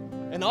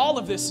and all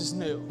of this is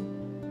new.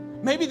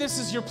 Maybe this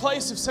is your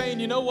place of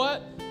saying, you know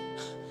what?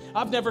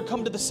 I've never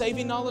come to the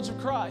saving knowledge of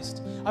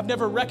Christ. I've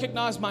never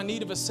recognized my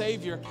need of a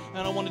Savior,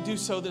 and I want to do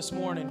so this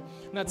morning.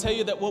 And I tell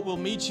you that what will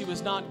meet you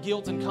is not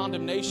guilt and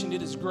condemnation.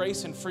 It is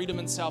grace and freedom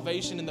and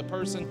salvation in the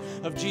person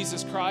of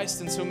Jesus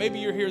Christ. And so maybe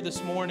you're here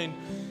this morning,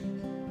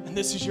 and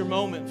this is your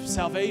moment of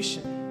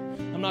salvation.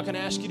 I'm not going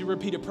to ask you to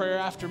repeat a prayer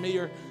after me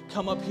or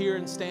come up here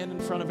and stand in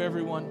front of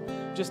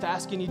everyone. Just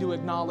asking you to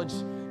acknowledge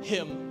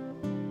Him.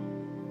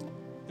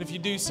 And if you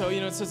do so,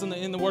 it says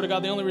in the Word of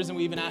God, the only reason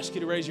we even ask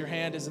you to raise your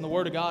hand is in the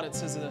Word of God. It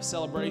says that a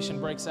celebration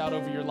breaks out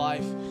over your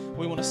life.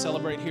 We want to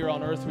celebrate here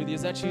on earth with you.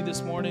 Is that you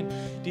this morning?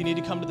 Do you need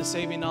to come to the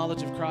saving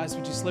knowledge of Christ?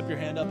 Would you slip your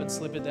hand up and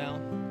slip it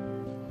down?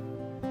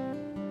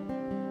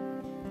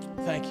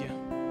 Thank you.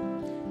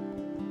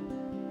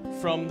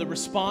 From the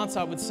response,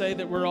 I would say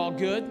that we're all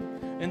good.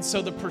 And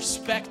so the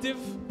perspective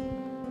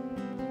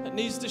that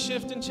needs to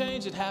shift and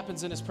change, it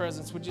happens in His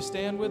presence. Would you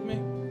stand with me?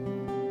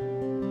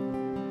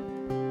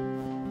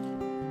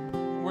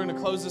 We're going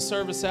to close the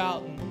service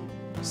out in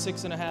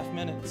 6.5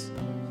 minutes.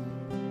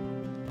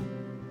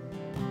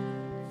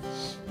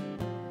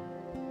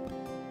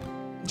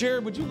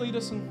 Jared, would you lead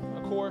us in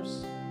a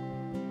chorus?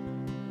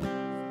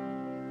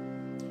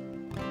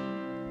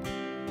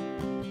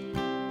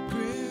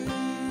 Great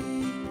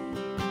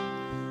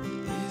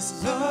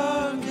is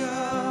our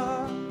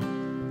God.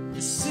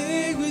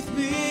 Sing with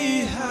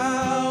me,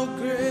 how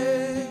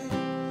great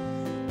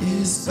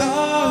is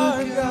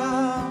our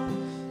God,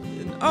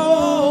 and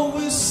all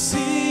will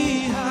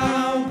see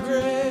how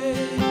great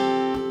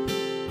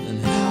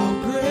and how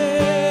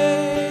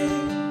great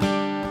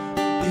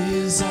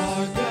is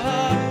our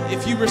God.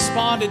 If you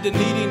responded to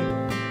needing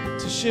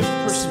to shift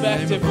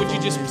perspective, would you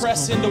just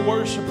press into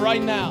worship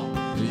right now?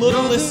 Look,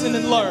 listen,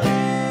 and learn.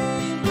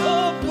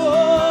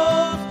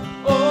 Above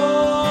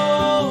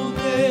all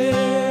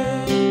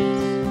names,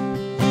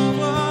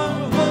 you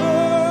are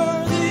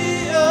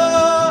worthy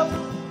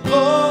of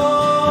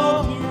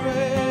all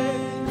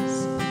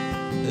praise,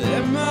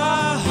 and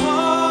my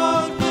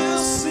heart will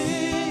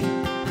sing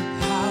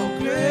how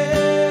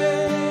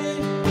great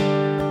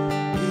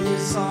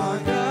is our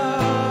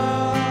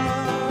God.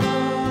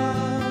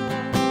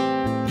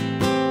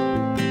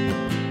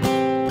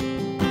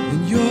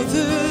 And you're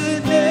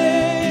the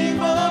name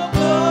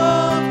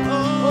above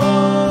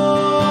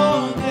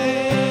all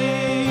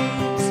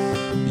names.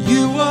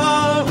 You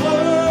are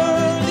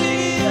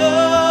worthy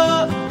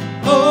of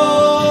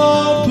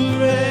all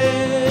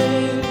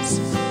praise,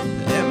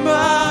 and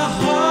my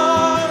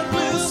heart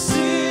will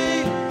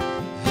sing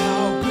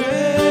how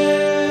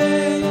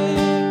great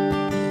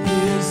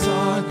is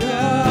our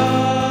God.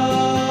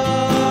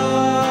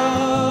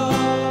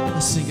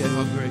 Let's sing it,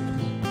 how great.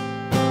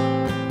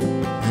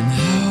 And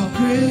how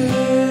great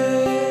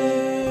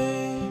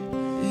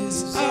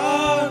is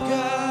our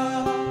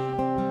God.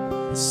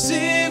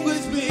 Sing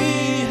with me,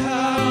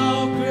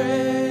 how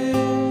great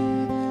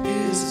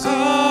is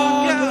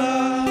our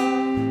God.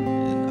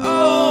 And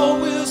all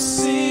will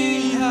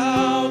see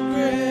how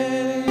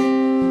great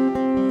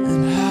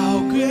and how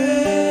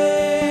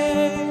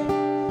great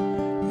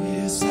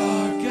is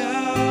our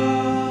God.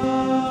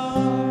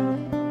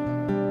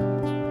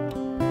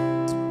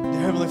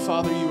 Dear Heavenly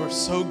Father, you are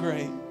so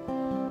great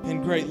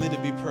and greatly to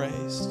be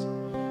praised.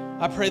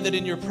 I pray that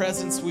in your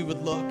presence we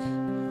would look,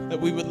 that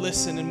we would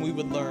listen, and we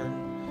would learn.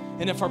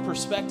 And if our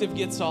perspective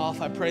gets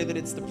off, I pray that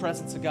it's the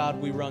presence of God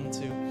we run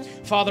to.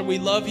 Father, we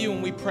love you,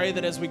 and we pray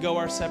that as we go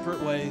our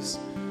separate ways,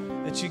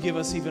 that you give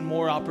us even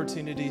more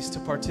opportunities to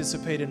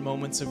participate in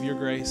moments of your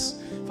grace.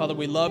 Father,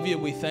 we love you,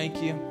 we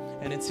thank you,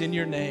 and it's in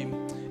your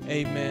name.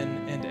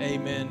 Amen and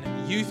amen.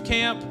 Youth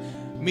camp,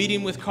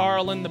 meeting with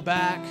Carl in the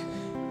back.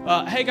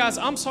 Hey guys,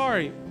 I'm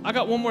sorry. I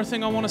got one more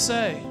thing I want to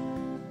say.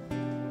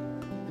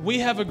 We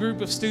have a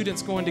group of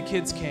students going to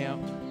kids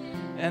camp,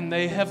 and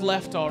they have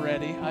left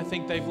already. I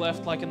think they've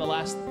left like in the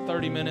last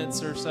 30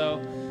 minutes or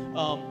so.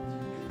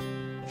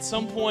 At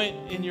some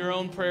point in your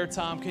own prayer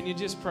time, can you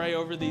just pray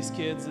over these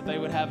kids that they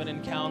would have an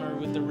encounter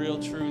with the real,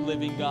 true,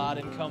 living God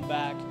and come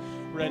back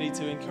ready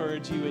to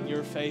encourage you in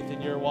your faith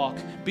and your walk?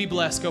 Be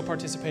blessed. Go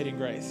participate in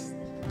grace.